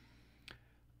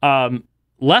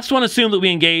 Lest one assume that we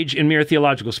engage in mere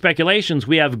theological speculations,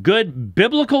 we have good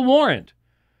biblical warrant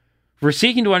for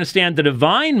seeking to understand the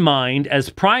divine mind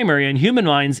as primary and human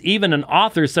minds, even an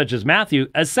author such as Matthew,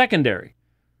 as secondary.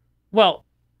 Well,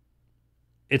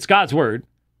 it's God's word.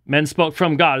 Men spoke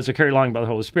from God as they're carried along by the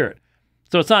Holy Spirit.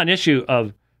 So it's not an issue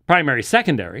of primary,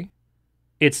 secondary.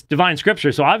 It's divine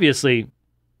Scripture, so obviously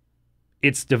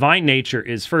its divine nature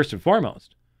is first and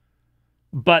foremost.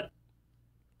 But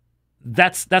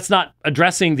that's not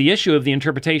addressing the issue of the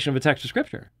interpretation of a text of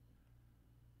Scripture.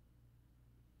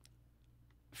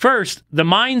 First, the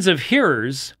minds of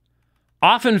hearers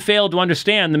often fail to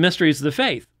understand the mysteries of the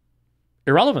faith.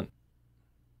 Irrelevant.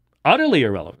 Utterly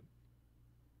irrelevant.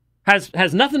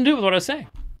 Has nothing to do with what I was saying.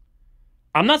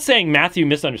 I'm not saying Matthew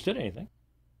misunderstood anything.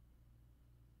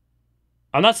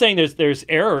 I'm not saying there's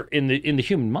error in the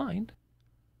human mind.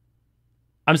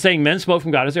 I'm saying men spoke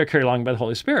from God as they are carried along by the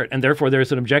Holy Spirit, and therefore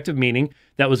there's an objective meaning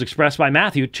that was expressed by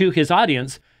Matthew to his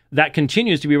audience that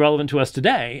continues to be relevant to us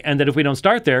today, and that if we don't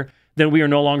start there, then we are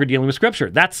no longer dealing with Scripture.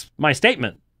 That's my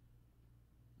statement.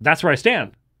 That's where I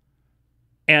stand.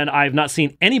 And I've not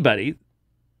seen anybody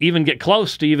even get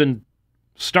close to even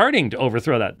starting to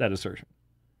overthrow that assertion.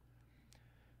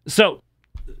 So,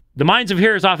 the minds of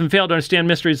hearers often fail to understand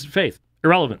mysteries of faith.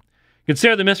 Irrelevant.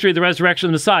 Consider the mystery of the resurrection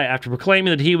of the Messiah. After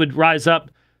proclaiming that he would raise up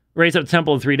the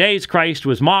temple in 3 days, Christ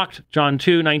was mocked. John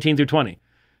 2:19-20.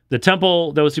 The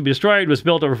temple that was to be destroyed was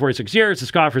built over 46 years. The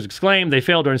scoffers exclaimed. They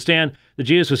failed to understand that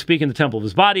Jesus was speaking the temple of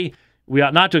his body. We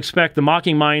ought not to expect the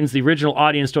mocking minds, the original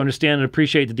audience, to understand and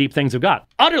appreciate the deep things of God.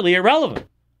 Utterly irrelevant.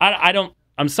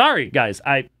 I'm sorry, guys.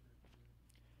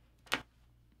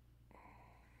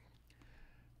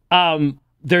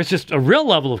 There's just a real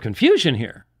level of confusion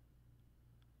here.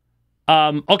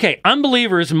 Okay,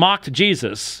 unbelievers mocked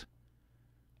Jesus,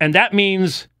 and that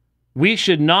means we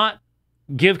should not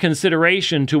give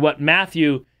consideration to what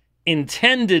Matthew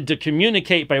intended to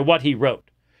communicate by what he wrote.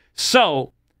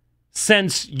 So,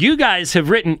 since you guys have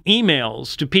written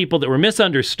emails to people that were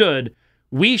misunderstood,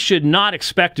 we should not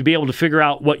expect to be able to figure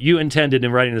out what you intended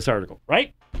in writing this article,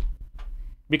 right?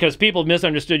 Because people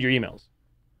misunderstood your emails.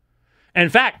 And in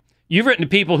fact, you've written to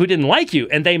people who didn't like you,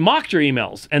 and they mocked your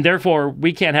emails, and therefore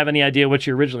we can't have any idea what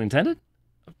you originally intended?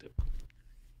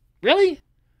 Really?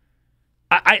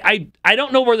 I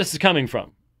don't know where this is coming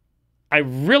from. I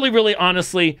really, really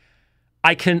honestly,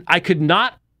 I could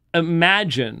not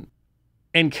imagine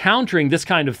encountering this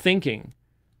kind of thinking,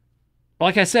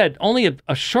 like I said, only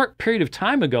a short period of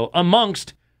time ago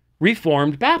amongst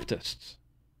Reformed Baptists.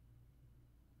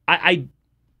 I've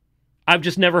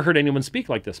just never heard anyone speak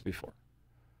like this before,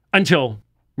 until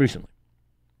recently.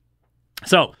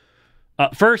 So,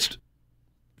 first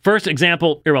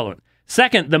example, irrelevant.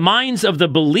 Second, the minds of the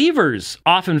believers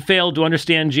often failed to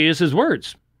understand Jesus'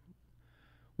 words.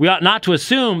 We ought not to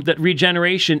assume that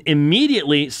regeneration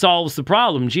immediately solves the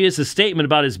problem. Jesus' statement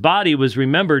about his body was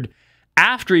remembered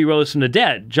after he rose from the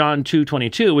dead, John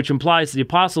 2:22, which implies that the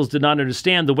apostles did not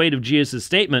understand the weight of Jesus'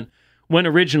 statement when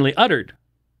originally uttered.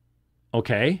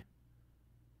 Okay.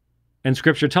 And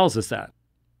Scripture tells us that.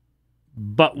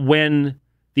 But when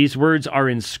these words are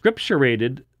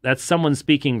inscripturated, that's someone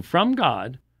speaking from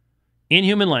God in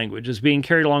human language is being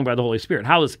carried along by the Holy Spirit.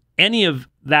 How is any of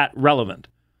that relevant?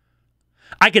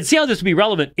 I could see how this would be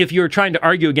relevant if you were trying to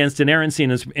argue against inerrancy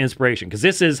and inspiration, because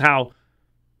this is how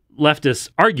leftists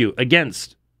argue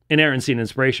against inerrancy and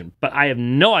inspiration. But I have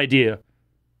no idea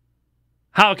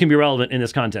how it can be relevant in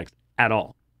this context at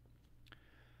all.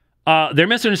 Their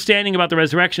misunderstanding about the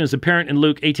resurrection is apparent in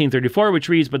Luke 18:34, which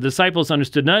reads, "But the disciples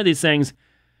understood none of these things,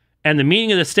 and the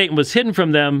meaning of the statement was hidden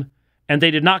from them, and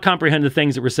they did not comprehend the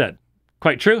things that were said."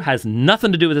 Quite true, has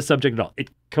nothing to do with the subject at all.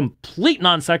 It's complete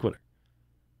non sequitur.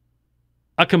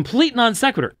 A complete non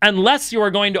sequitur, unless you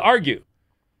are going to argue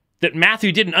that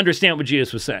Matthew didn't understand what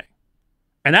Jesus was saying.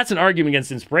 And that's an argument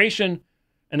against inspiration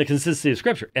and the consistency of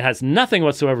Scripture. It has nothing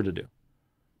whatsoever to do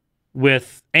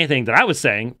with anything that I was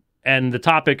saying and the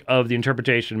topic of the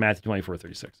interpretation of Matthew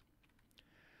 24:36.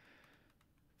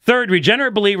 Third,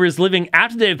 regenerate believers living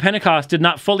after the day of Pentecost did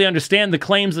not fully understand the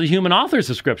claims of the human authors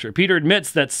of Scripture. Peter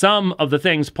admits that some of the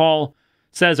things Paul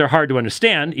says are hard to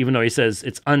understand, even though he says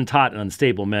it's untaught and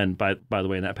unstable men, by the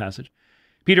way, in that passage.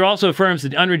 Peter also affirms that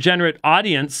the unregenerate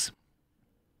audience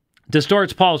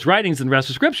distorts Paul's writings and the rest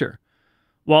of Scripture.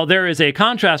 While there is a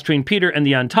contrast between Peter and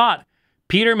the untaught,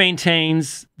 Peter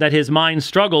maintains that his mind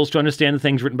struggles to understand the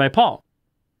things written by Paul.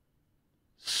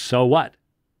 So what?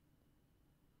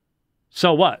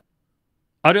 So what?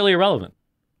 Utterly irrelevant.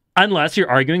 Unless you're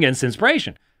arguing against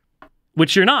inspiration,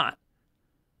 which you're not.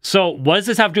 So what does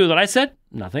this have to do with what I said?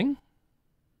 Nothing.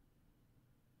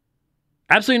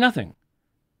 Absolutely nothing.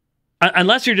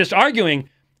 Unless you're just arguing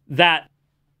that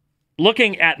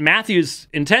looking at Matthew's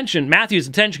intention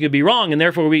could be wrong, and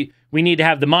therefore we need to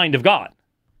have the mind of God.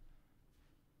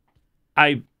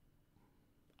 I'm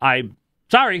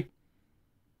sorry.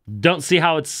 Don't see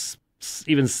how it's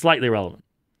even slightly relevant.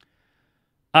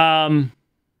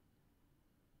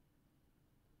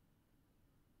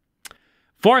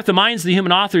 Fourth, the minds of the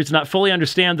human authors do not fully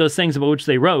understand those things about which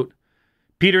they wrote.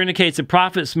 Peter indicates that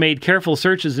prophets made careful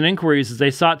searches and inquiries as they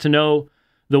sought to know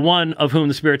the one of whom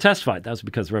the Spirit testified. That was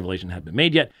because the revelation hadn't been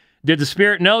made yet. Did the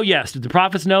Spirit know? Yes. Did the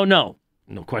prophets know? No.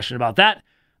 No question about that.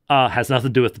 Has nothing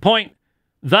to do with the point.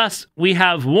 Thus, we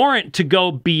have warrant to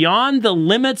go beyond the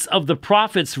limits of the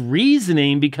prophet's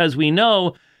reasoning because we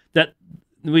know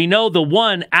the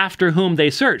one after whom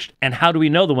they searched. And how do we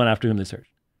know the one after whom they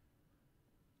searched?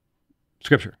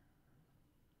 Scripture.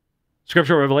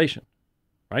 Scriptural revelation,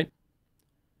 right?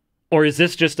 Or is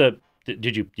this just do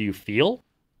you feel?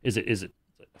 Is it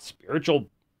a spiritual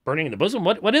burning in the bosom?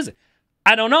 What is it?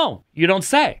 I don't know. You don't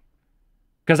say.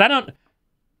 Because I don't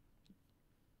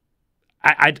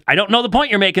know the point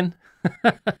you're making.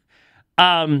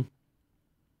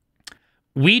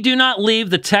 We do not leave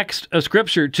the text of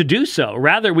Scripture to do so.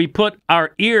 Rather, we put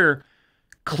our ear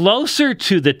closer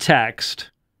to the text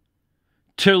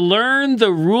to learn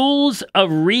the rules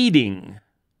of reading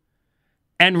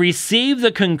and receive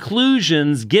the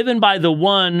conclusions given by the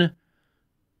one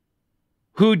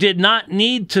who did not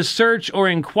need to search or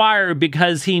inquire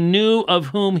because he knew of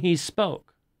whom he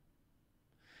spoke.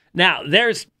 Now,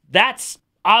 that's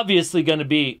obviously going to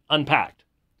be unpacked.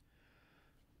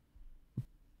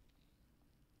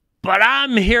 But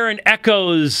I'm hearing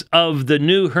echoes of the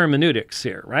new hermeneutics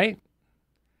here, right?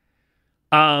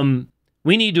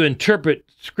 We need to interpret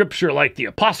Scripture like the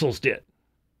apostles did.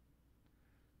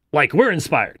 Like we're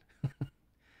inspired.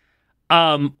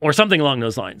 Or something along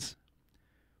those lines.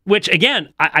 Which,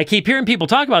 again, I keep hearing people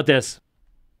talk about this,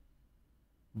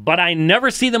 but I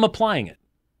never see them applying it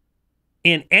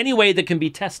in any way that can be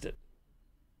tested.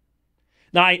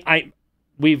 Now,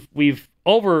 we've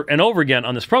over and over again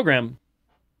on this program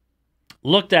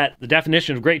looked at the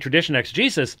definition of great tradition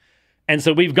exegesis, and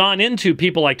so we've gone into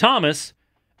people like Thomas,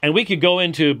 and we could go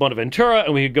into Bonaventura,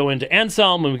 and we could go into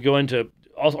Anselm, and we could go into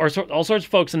all sorts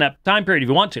of folks in that time period if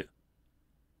you want to,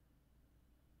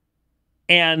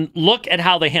 and look at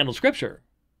how they handle Scripture,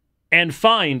 and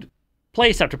find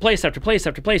place after place after place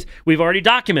after place. We've already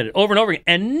documented over and over again,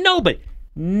 and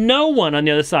no one on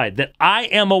the other side that I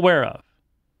am aware of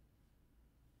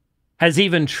has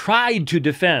even tried to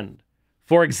defend,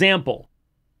 for example,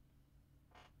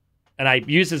 and I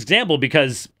use this example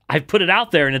because I've put it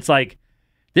out there and it's like,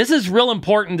 this is real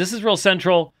important, this is real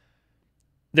central.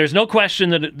 There's no question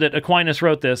that Aquinas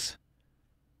wrote this.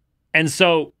 And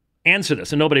so answer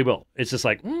this, and nobody will. It's just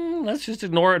like, let's just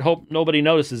ignore it, hope nobody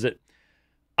notices it.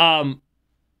 Romans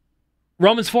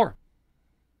 4.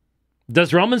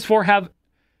 Does Romans 4 have,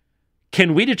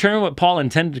 can we determine what Paul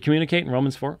intended to communicate in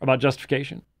Romans 4 about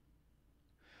justification?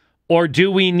 Or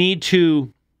do we need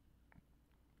to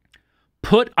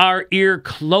put our ear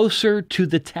closer to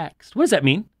the text? What does that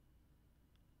mean?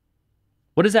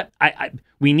 What is that?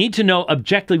 We need to know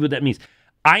objectively what that means.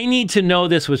 I need to know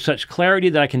this with such clarity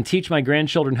that I can teach my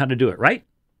grandchildren how to do it, right?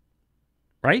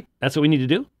 Right? That's what we need to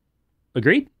do?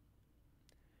 Agreed?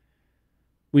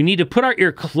 We need to put our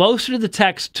ear closer to the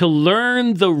text to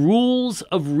learn the rules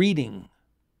of reading.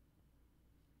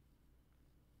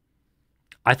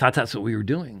 I thought that's what we were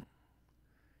doing.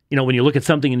 You know, when you look at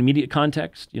something in immediate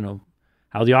context, you know,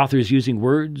 how the author is using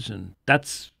words, and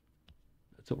that's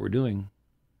what we're doing.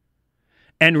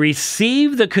 And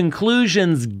receive the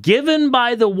conclusions given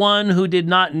by the one who did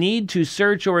not need to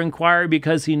search or inquire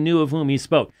because he knew of whom he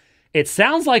spoke. It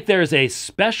sounds like there's a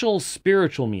special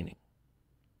spiritual meaning.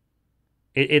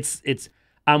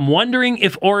 I'm wondering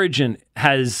if Origen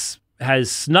has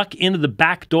snuck into the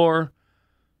back door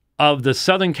of the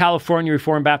Southern California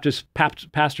Reformed Baptist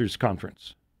Pastors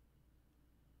Conference.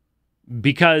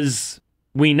 Because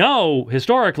we know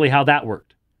historically how that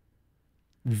worked.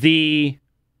 The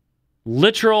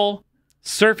literal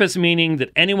surface meaning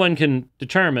that anyone can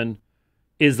determine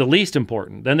is the least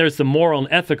important. Then there's the moral and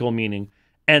ethical meaning.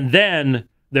 And then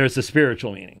there's the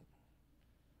spiritual meaning.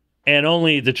 And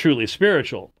only the truly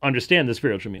spiritual understand the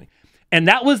spiritual meaning. And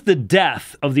that was the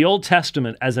death of the Old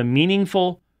Testament as a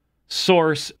meaningful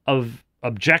source of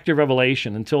objective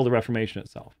revelation until the Reformation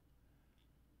itself.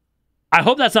 I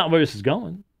hope that's not where this is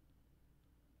going.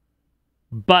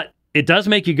 But it does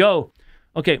make you go,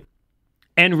 okay,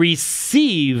 and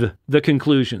receive the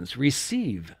conclusions.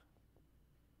 Receive.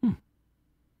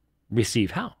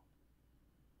 Receive how?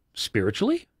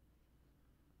 Spiritually?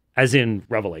 As in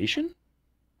revelation?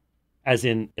 As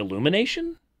in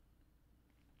illumination?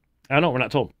 I don't know, we're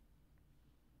not told.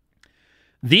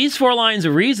 These 4 lines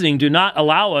of reasoning do not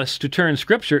allow us to turn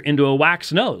Scripture into a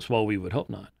wax nose. Well, we would hope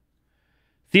not.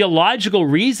 Theological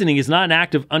reasoning is not an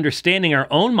act of understanding our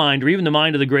own mind or even the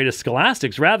mind of the greatest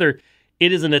scholastics. Rather,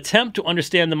 it is an attempt to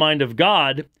understand the mind of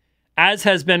God as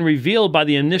has been revealed by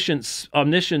the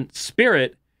omniscient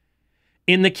Spirit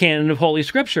in the canon of Holy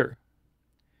Scripture.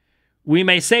 We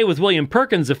may say with William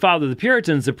Perkins, the father of the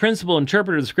Puritans, the principal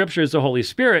interpreter of the Scripture is the Holy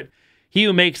Spirit. He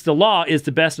who makes the law is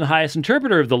the best and highest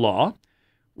interpreter of the law.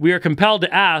 We are compelled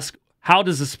to ask, how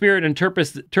does the Spirit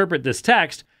interpret this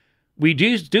text? We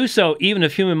do so even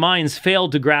if human minds fail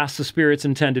to grasp the Spirit's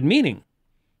intended meaning.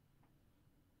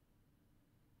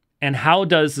 And how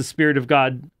does the Spirit of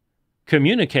God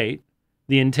communicate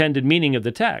the intended meaning of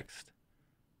the text?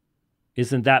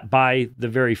 Isn't that by the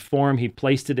very form he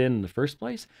placed it in the first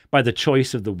place? By the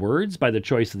choice of the words, by the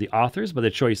choice of the authors, by the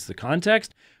choice of the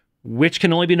context, which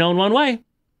can only be known one way.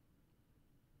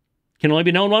 Can only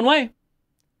be known one way.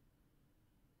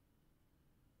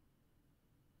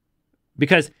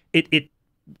 Because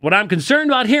what I'm concerned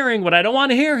about hearing, what I don't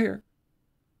want to hear here,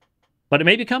 but it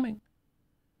may be coming,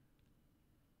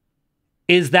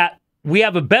 is that we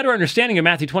have a better understanding of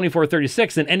Matthew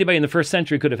 24:36 than anybody in the first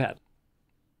century could have had.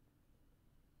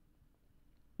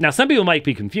 Now, some people might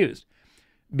be confused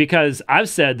because I've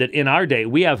said that in our day,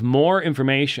 we have more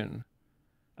information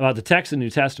about the text of the New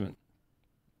Testament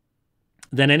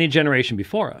than any generation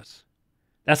before us.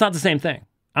 That's not the same thing.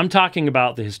 I'm talking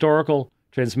about the historical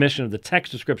transmission of the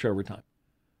text of Scripture over time.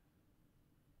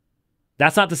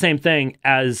 That's not the same thing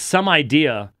as some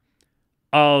idea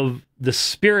of the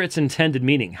Spirit's intended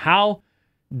meaning. How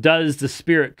does the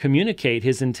Spirit communicate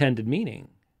his intended meaning?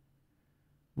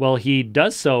 Well, he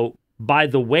does so by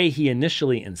the way he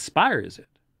initially inspires it.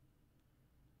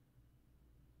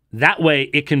 That way,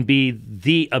 it can be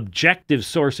the objective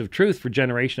source of truth for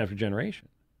generation after generation.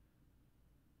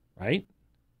 Right?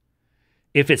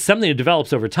 If it's something that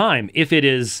develops over time, if it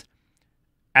is,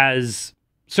 as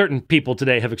certain people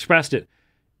today have expressed it,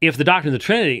 if the doctrine of the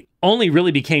Trinity only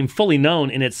really became fully known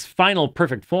in its final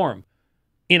perfect form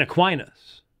in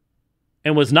Aquinas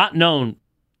and was not known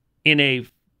in a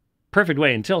perfect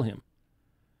way until him,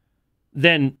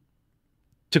 then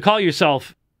to call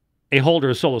yourself a holder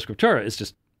of sola scriptura is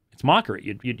just, it's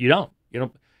mockery.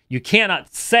 You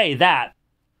cannot say that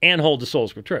and hold the sola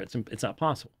scriptura. It's not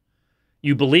possible.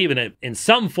 You believe in it in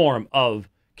some form of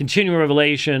continuing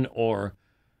revelation or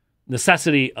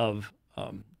necessity of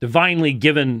divinely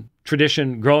given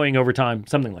tradition growing over time,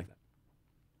 something like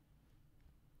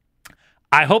that.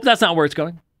 I hope that's not where it's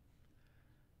going.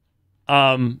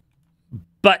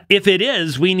 But if it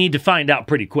is, we need to find out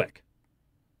pretty quick.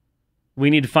 We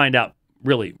need to find out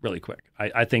really, really quick.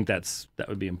 I think that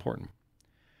would be important.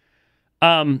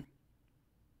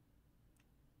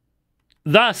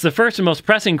 Thus, the first and most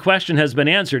pressing question has been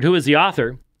answered. Who is the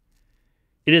author?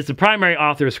 It is the primary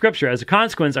author of Scripture. As a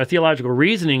consequence, our theological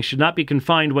reasoning should not be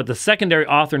confined to what the secondary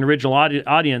author and original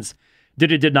audience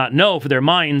did or did not know, for their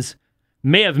minds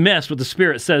may have missed what the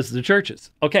Spirit says to the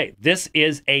churches. Okay, this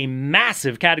is a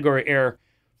massive category error,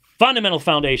 fundamental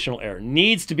foundational error.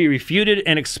 Needs to be refuted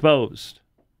and exposed.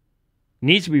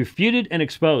 Needs to be refuted and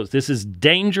exposed. This is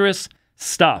dangerous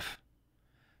stuff.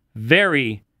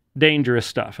 Very dangerous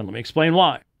stuff. And let me explain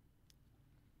why.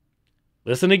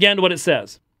 Listen again to what it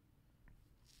says.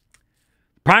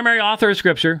 Primary author of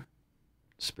Scripture,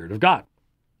 Spirit of God.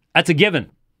 That's a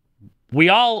given. We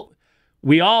all,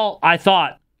 I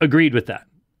thought, agreed with that.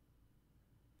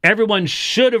 Everyone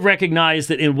should have recognized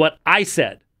that in what I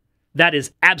said, that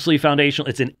is absolutely foundational.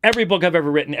 It's in every book I've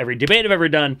ever written, every debate I've ever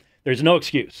done. There's no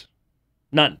excuse.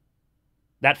 None.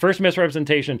 That first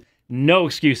misrepresentation, no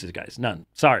excuses, guys. None.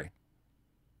 Sorry.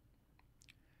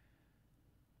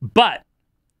 But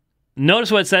notice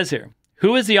what it says here.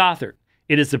 Who is the author?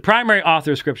 It is the primary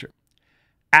author of Scripture.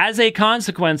 As a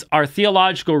consequence, our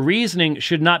theological reasoning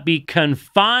should not be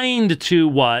confined to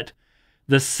what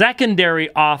the secondary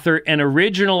author and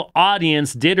original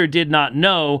audience did or did not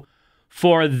know,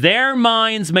 for their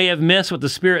minds may have missed what the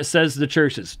Spirit says to the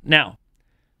churches. Now,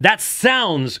 that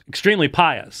sounds extremely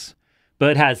pious, but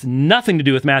it has nothing to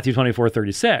do with Matthew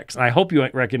 24:36. I hope you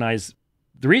recognize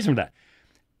the reason for that.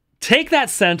 Take that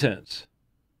sentence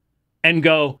and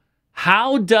go,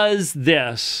 how does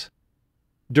this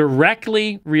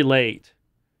directly relate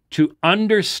to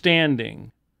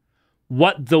understanding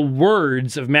what the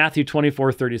words of Matthew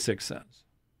 24:36 says?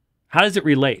 How does it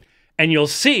relate? And you'll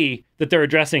see that they're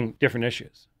addressing different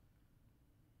issues.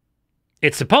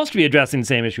 It's supposed to be addressing the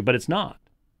same issue, but it's not.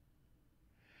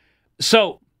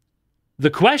 So the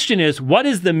question is, what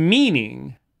is the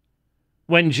meaning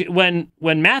when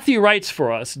Matthew writes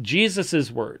for us Jesus'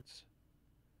 words?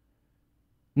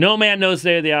 No man knows the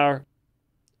day or the hour,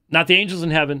 not the angels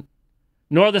in heaven,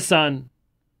 nor the Son,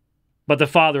 but the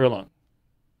Father alone.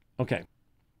 Okay.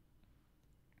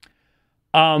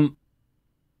 When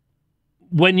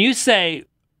you say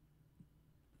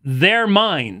their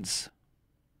minds,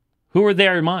 who are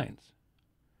their minds?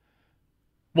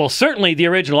 Well, certainly the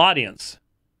original audience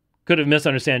could have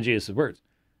misunderstood Jesus' words.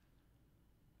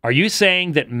 Are you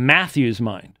saying that Matthew's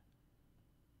mind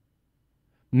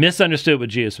misunderstood what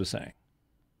Jesus was saying?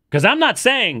 Because I'm not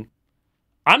saying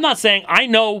I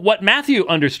know what Matthew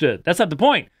understood. That's not the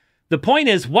point. The point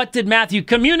is, what did Matthew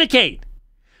communicate?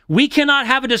 We cannot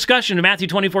have a discussion in Matthew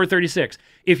 24:36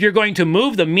 if you're going to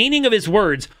move the meaning of his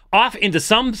words off into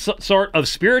some sort of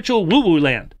spiritual woo-woo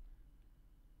land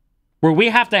where we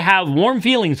have to have warm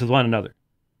feelings with one another.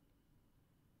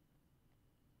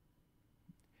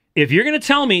 If you're going to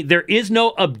tell me there is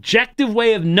no objective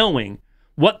way of knowing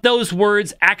what those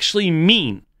words actually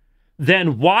mean,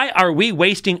 then why are we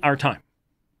wasting our time?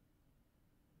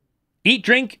 Eat,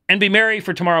 drink, and be merry,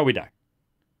 for tomorrow we die.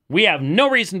 We have no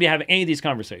reason to be having any of these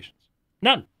conversations.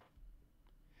 None.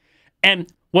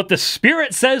 And what the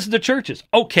Spirit says to the churches,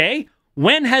 okay,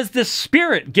 when has the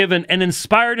Spirit given an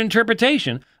inspired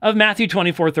interpretation of Matthew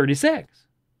 24:36?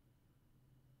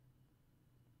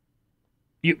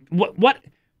 What?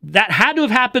 That had to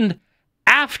have happened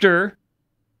after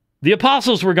the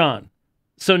apostles were gone.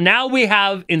 So now we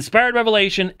have inspired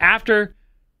revelation after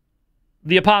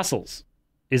the apostles.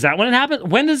 Is that when it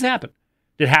happened? When does it happen?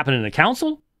 Did it happen in a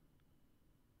council?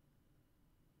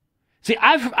 See,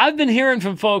 I've been hearing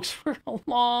from folks for a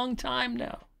long time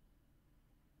now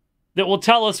that will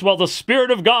tell us, well, the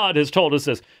Spirit of God has told us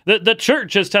this. The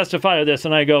church has testified of this.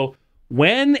 And I go,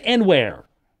 when and where?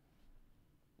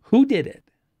 Who did it?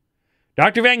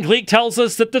 Dr. Van Gleek tells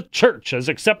us that the church has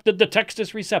accepted the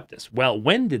Textus Receptus. Well,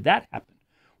 when did that happen?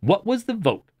 What was the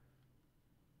vote?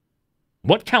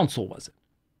 What council was it?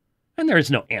 And there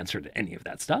is no answer to any of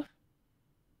that stuff.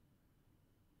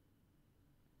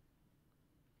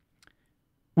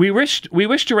 We wish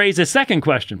to raise a second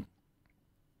question.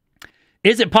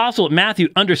 Is it possible that Matthew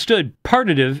understood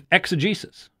partitive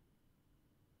exegesis?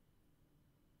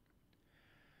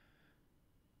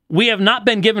 We have not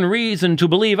been given reason to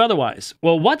believe otherwise.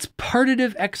 Well, what's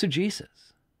partitive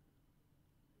exegesis?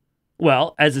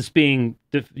 Well, as it's being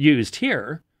used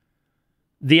here,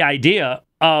 the idea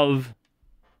of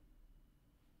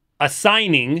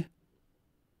assigning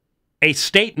a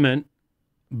statement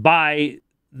by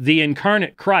the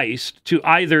incarnate Christ to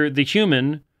either the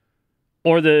human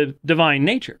or the divine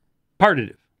nature.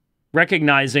 Partitive.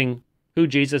 Recognizing who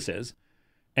Jesus is.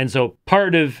 And so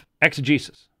partitive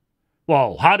exegesis.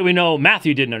 Well, how do we know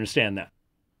Matthew didn't understand that?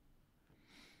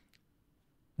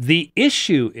 The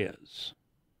issue is,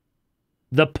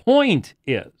 the point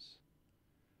is,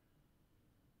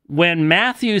 when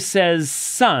Matthew says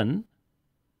son,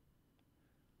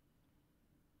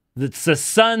 that's the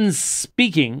son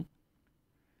speaking.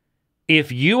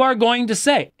 If you are going to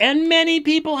say, and many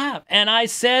people have, and I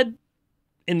said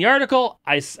in the article,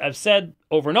 I've said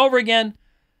over and over again,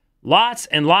 lots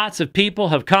and lots of people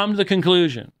have come to the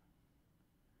conclusion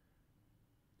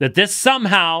that this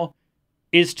somehow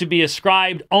is to be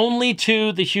ascribed only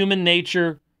to the human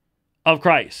nature of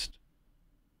Christ.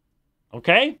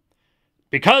 Okay?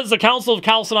 Because the Council of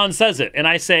Chalcedon says it, and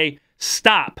I say,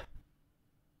 stop.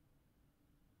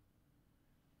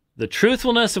 The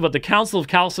truthfulness of what the Council of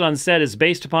Chalcedon said is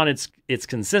based upon its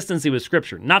consistency with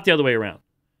Scripture, not the other way around.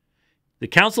 The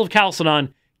Council of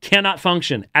Chalcedon cannot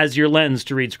function as your lens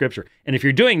to read Scripture. And if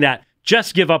you're doing that,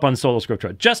 just give up on sola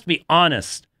scriptura. Just be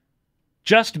honest.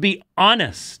 Just be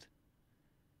honest.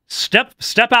 Step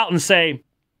out and say,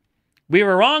 we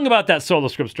were wrong about that sola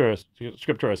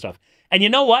scriptura stuff. And you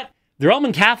know what? The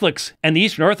Roman Catholics and the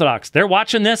Eastern Orthodox, they're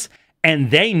watching this, and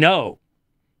they know.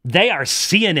 They are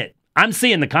seeing it. I'm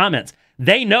seeing the comments.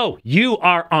 They know you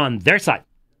are on their side.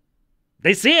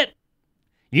 They see it.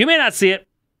 You may not see it.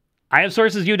 I have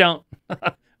sources you don't.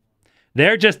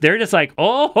 They're just like,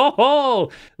 oh, ho,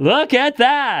 ho, look at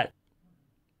that.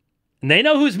 And they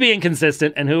know who's being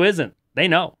consistent and who isn't. They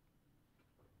know.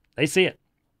 They see it.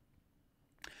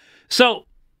 So,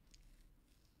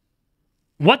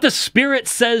 what the Spirit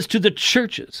says to the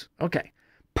churches. Okay.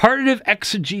 Partitive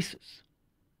exegesis.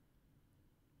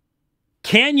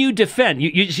 Can you defend?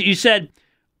 You said,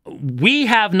 we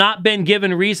have not been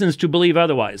given reasons to believe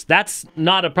otherwise. That's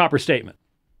not a proper statement.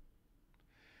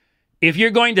 If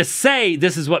you're going to say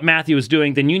this is what Matthew is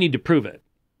doing, then you need to prove it.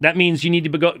 That means you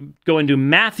need to go into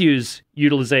Matthew's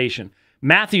utilization,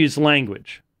 Matthew's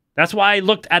language. That's why I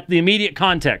looked at the immediate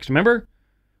context. Remember?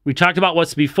 We talked about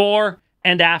what's before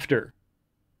and after.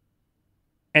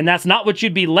 And that's not what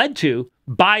you'd be led to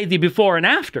by the before and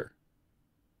after.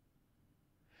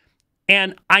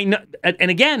 And I know,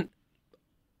 and again,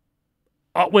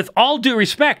 with all due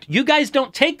respect, you guys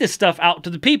don't take this stuff out to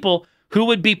the people who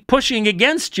would be pushing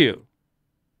against you,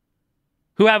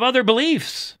 who have other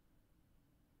beliefs.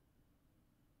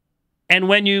 And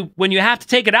when you have to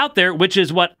take it out there, which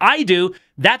is what I do,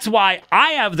 that's why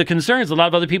I have the concerns a lot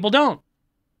of other people don't.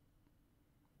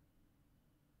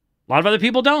 A lot of other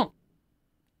people don't.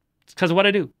 It's because of what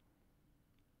I do.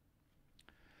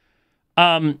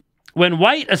 When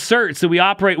White asserts that we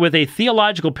operate with a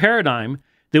theological paradigm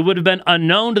that would have been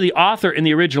unknown to the author in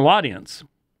the original audience,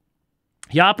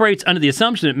 he operates under the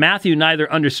assumption that Matthew neither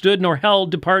understood nor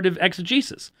held departive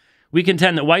exegesis. We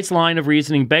contend that White's line of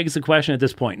reasoning begs the question at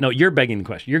this point. No, you're begging the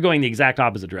question. You're going the exact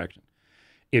opposite direction.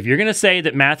 If you're going to say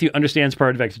that Matthew understands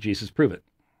departive exegesis, prove it.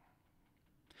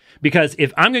 Because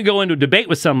if I'm going to go into a debate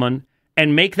with someone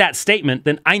and make that statement,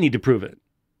 then I need to prove it.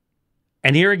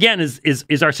 And here again is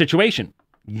our situation.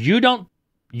 You don't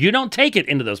take it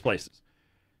into those places.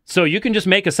 So you can just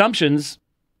make assumptions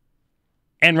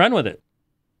and run with it.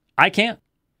 I can't.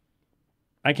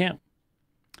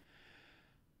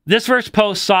 This first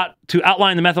post sought to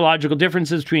outline the methodological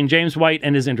differences between James White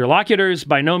and his interlocutors.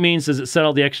 By no means does it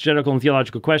settle the exegetical and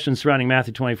theological questions surrounding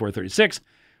Matthew 24:36,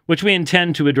 which we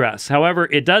intend to address. However,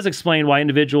 it does explain why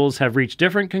individuals have reached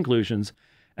different conclusions,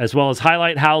 as well as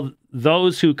highlight how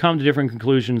those who come to different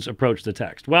conclusions approach the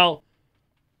text. Well,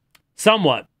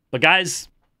 somewhat. But guys,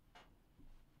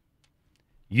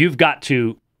 you've got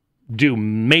to do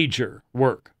major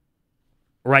work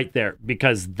right there,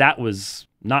 because that was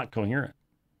not coherent.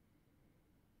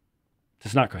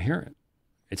 It's not coherent.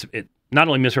 It's not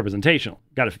only misrepresentational.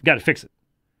 Got to fix it.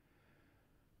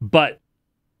 But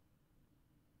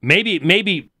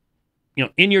maybe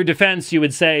in your defense you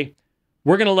would say,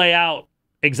 we're going to lay out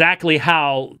exactly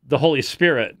how the Holy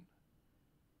Spirit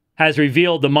has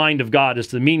revealed the mind of God as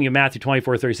to the meaning of Matthew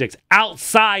 24:36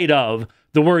 outside of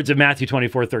the words of Matthew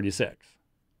 24:36.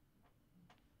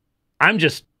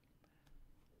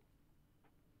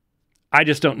 I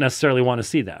just don't necessarily want to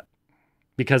see that,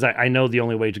 because I know the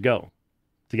only way to go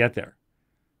to get there.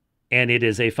 And it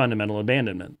is a fundamental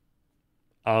abandonment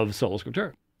of sola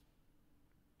scriptura.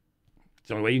 It's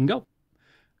the only way you can go.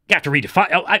 You have to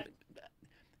redefine.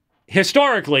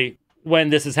 Historically, when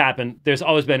this has happened, there's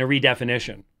always been a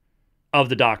redefinition of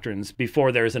the doctrines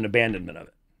before there's an abandonment of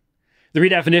it. The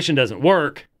redefinition doesn't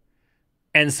work,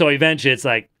 and so eventually it's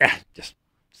like, just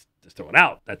throw it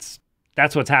out. That's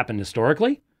what's happened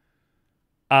historically.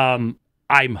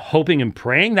 I'm hoping and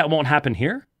praying that won't happen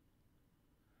here.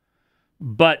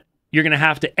 But you're going to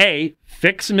have to, A,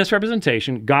 fix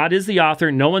misrepresentation. God is the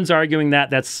author. No one's arguing that.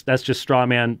 That's just straw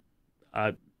man.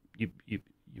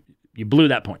 You blew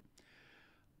that point.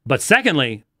 But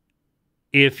secondly,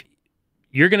 if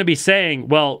you're going to be saying,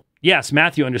 well, yes,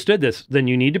 Matthew understood this, then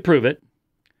you need to prove it.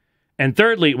 And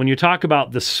thirdly, when you talk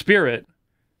about the Spirit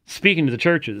speaking to the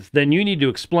churches, then you need to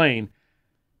explain,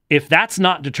 if that's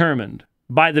not determined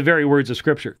by the very words of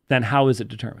Scripture, then how is it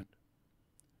determined?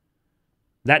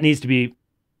 That needs to be,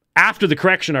 after the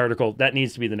correction article, that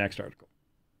needs to be the next article.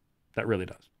 That really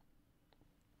does.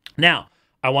 Now,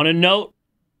 I want to note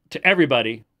to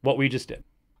everybody what we just did.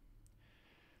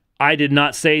 I did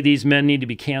not say these men need to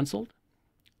be canceled.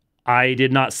 I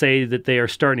did not say that they are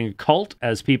starting a cult,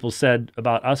 as people said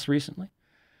about us recently.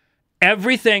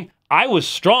 Everything, I was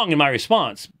strong in my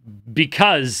response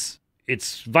because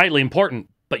it's vitally important.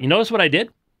 But you notice what I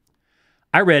did?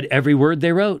 I read every word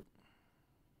they wrote.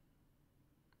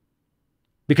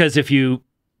 Because if you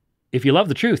love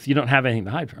the truth, you don't have anything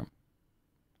to hide from.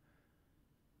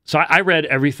 So I read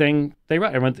everything they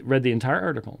wrote. I read the entire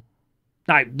article.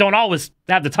 Now, I don't always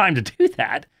have the time to do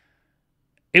that.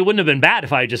 It wouldn't have been bad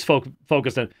if I just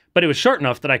focused on it, but it was short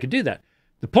enough that I could do that.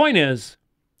 The point is,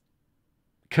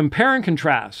 compare and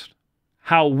contrast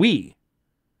how we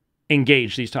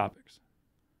engage these topics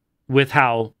with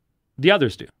how the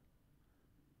others do.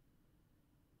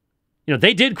 You know,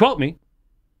 they did quote me.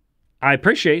 I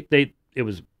appreciate it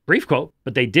was a brief quote,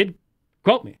 but they did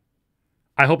quote me.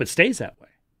 I hope it stays that way.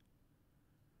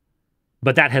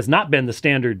 But that has not been the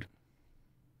standard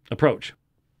approach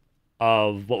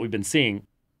of what we've been seeing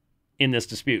in this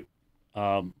dispute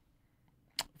for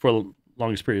the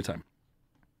longest period of time.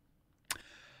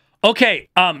 Okay,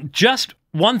 just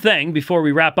one thing before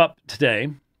we wrap up today.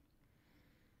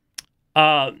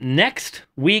 Next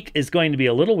week is going to be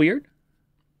a little weird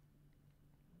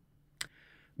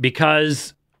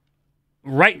because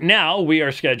right now we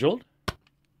are scheduled,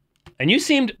 and you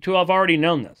seemed to have already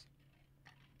known this.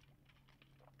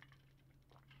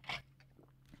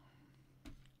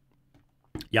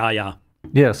 Yeah.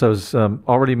 Yes, I was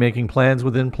already making plans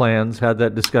within plans, had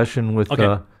that discussion with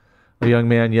a young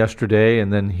man yesterday,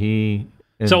 and then he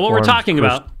So what we're talking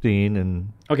Christine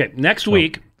and okay, next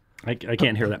week, I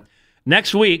can't hear that.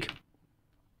 Next week,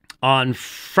 on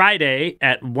Friday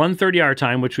at 1:30 our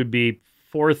time, which would be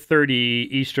 4:30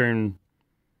 Eastern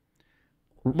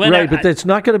Right, but it's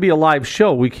not going to be a live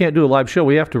show. We can't do a live show.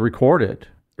 We have to record it.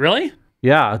 Really?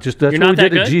 Yeah, that's what we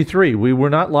did at G3. We were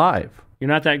not live. You're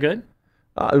not that good?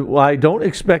 Well, I don't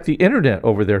expect the internet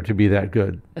over there to be that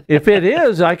good. If it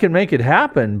is, I can make it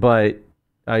happen, but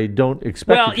I don't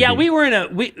expect it to be. we were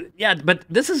but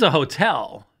this is a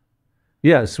hotel.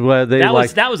 Yes, well,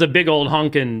 that was a big old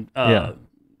honkin'.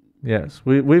 Yes,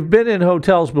 we've been in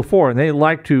hotels before, and they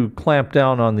like to clamp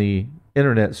down on the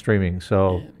internet streaming.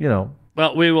 So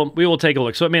Well, we will take a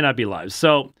look. So it may not be live.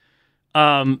 So,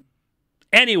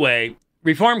 anyway,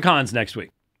 ReformCon's next week,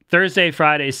 Thursday,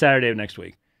 Friday, Saturday of next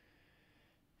week,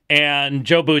 and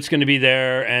Joe Boot's going to be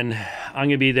there, and I'm going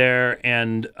to be there,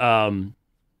 and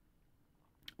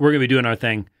we're going to be doing our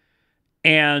thing,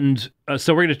 and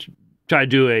so we're going to try to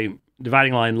do a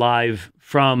Dividing Line live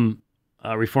from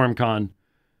ReformCon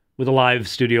with a live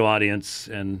studio audience,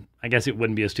 and I guess it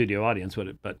wouldn't be a studio audience, would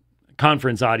it? But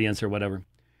conference audience or whatever.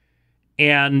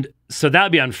 And so that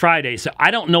would be on Friday. So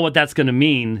I don't know what that's going to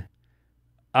mean.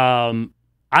 I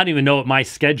don't even know what my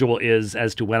schedule is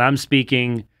as to when I'm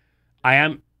speaking.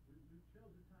 I'm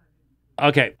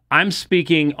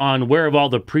speaking on Where Have All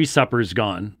the Pre-Suppers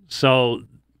Gone? So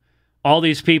all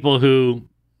these people who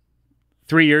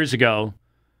 3 years ago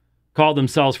called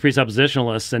themselves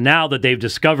presuppositionalists, and now that they've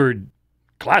discovered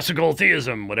classical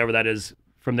theism, whatever that is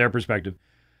from their perspective,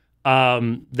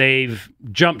 they've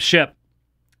jumped ship.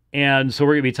 And so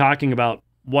we're going to be talking about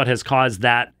what has caused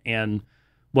that and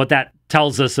what that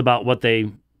tells us about what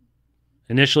they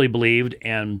initially believed,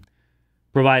 and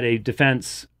provide a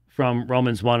defense from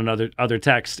Romans 1 and other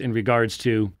texts in regards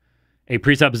to a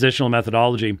presuppositional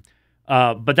methodology.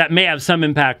 But that may have some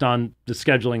impact on the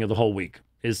scheduling of the whole week,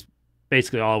 is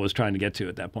basically all I was trying to get to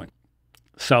at that point.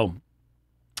 So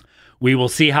we will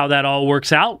see how that all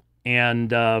works out,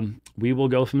 and we will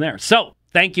go from there. So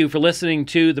thank you for listening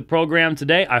to the program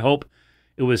today. I hope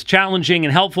it was challenging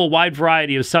and helpful, wide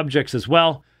variety of subjects as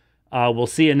well. We'll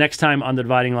see you next time on The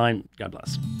Dividing Line. God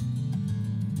bless.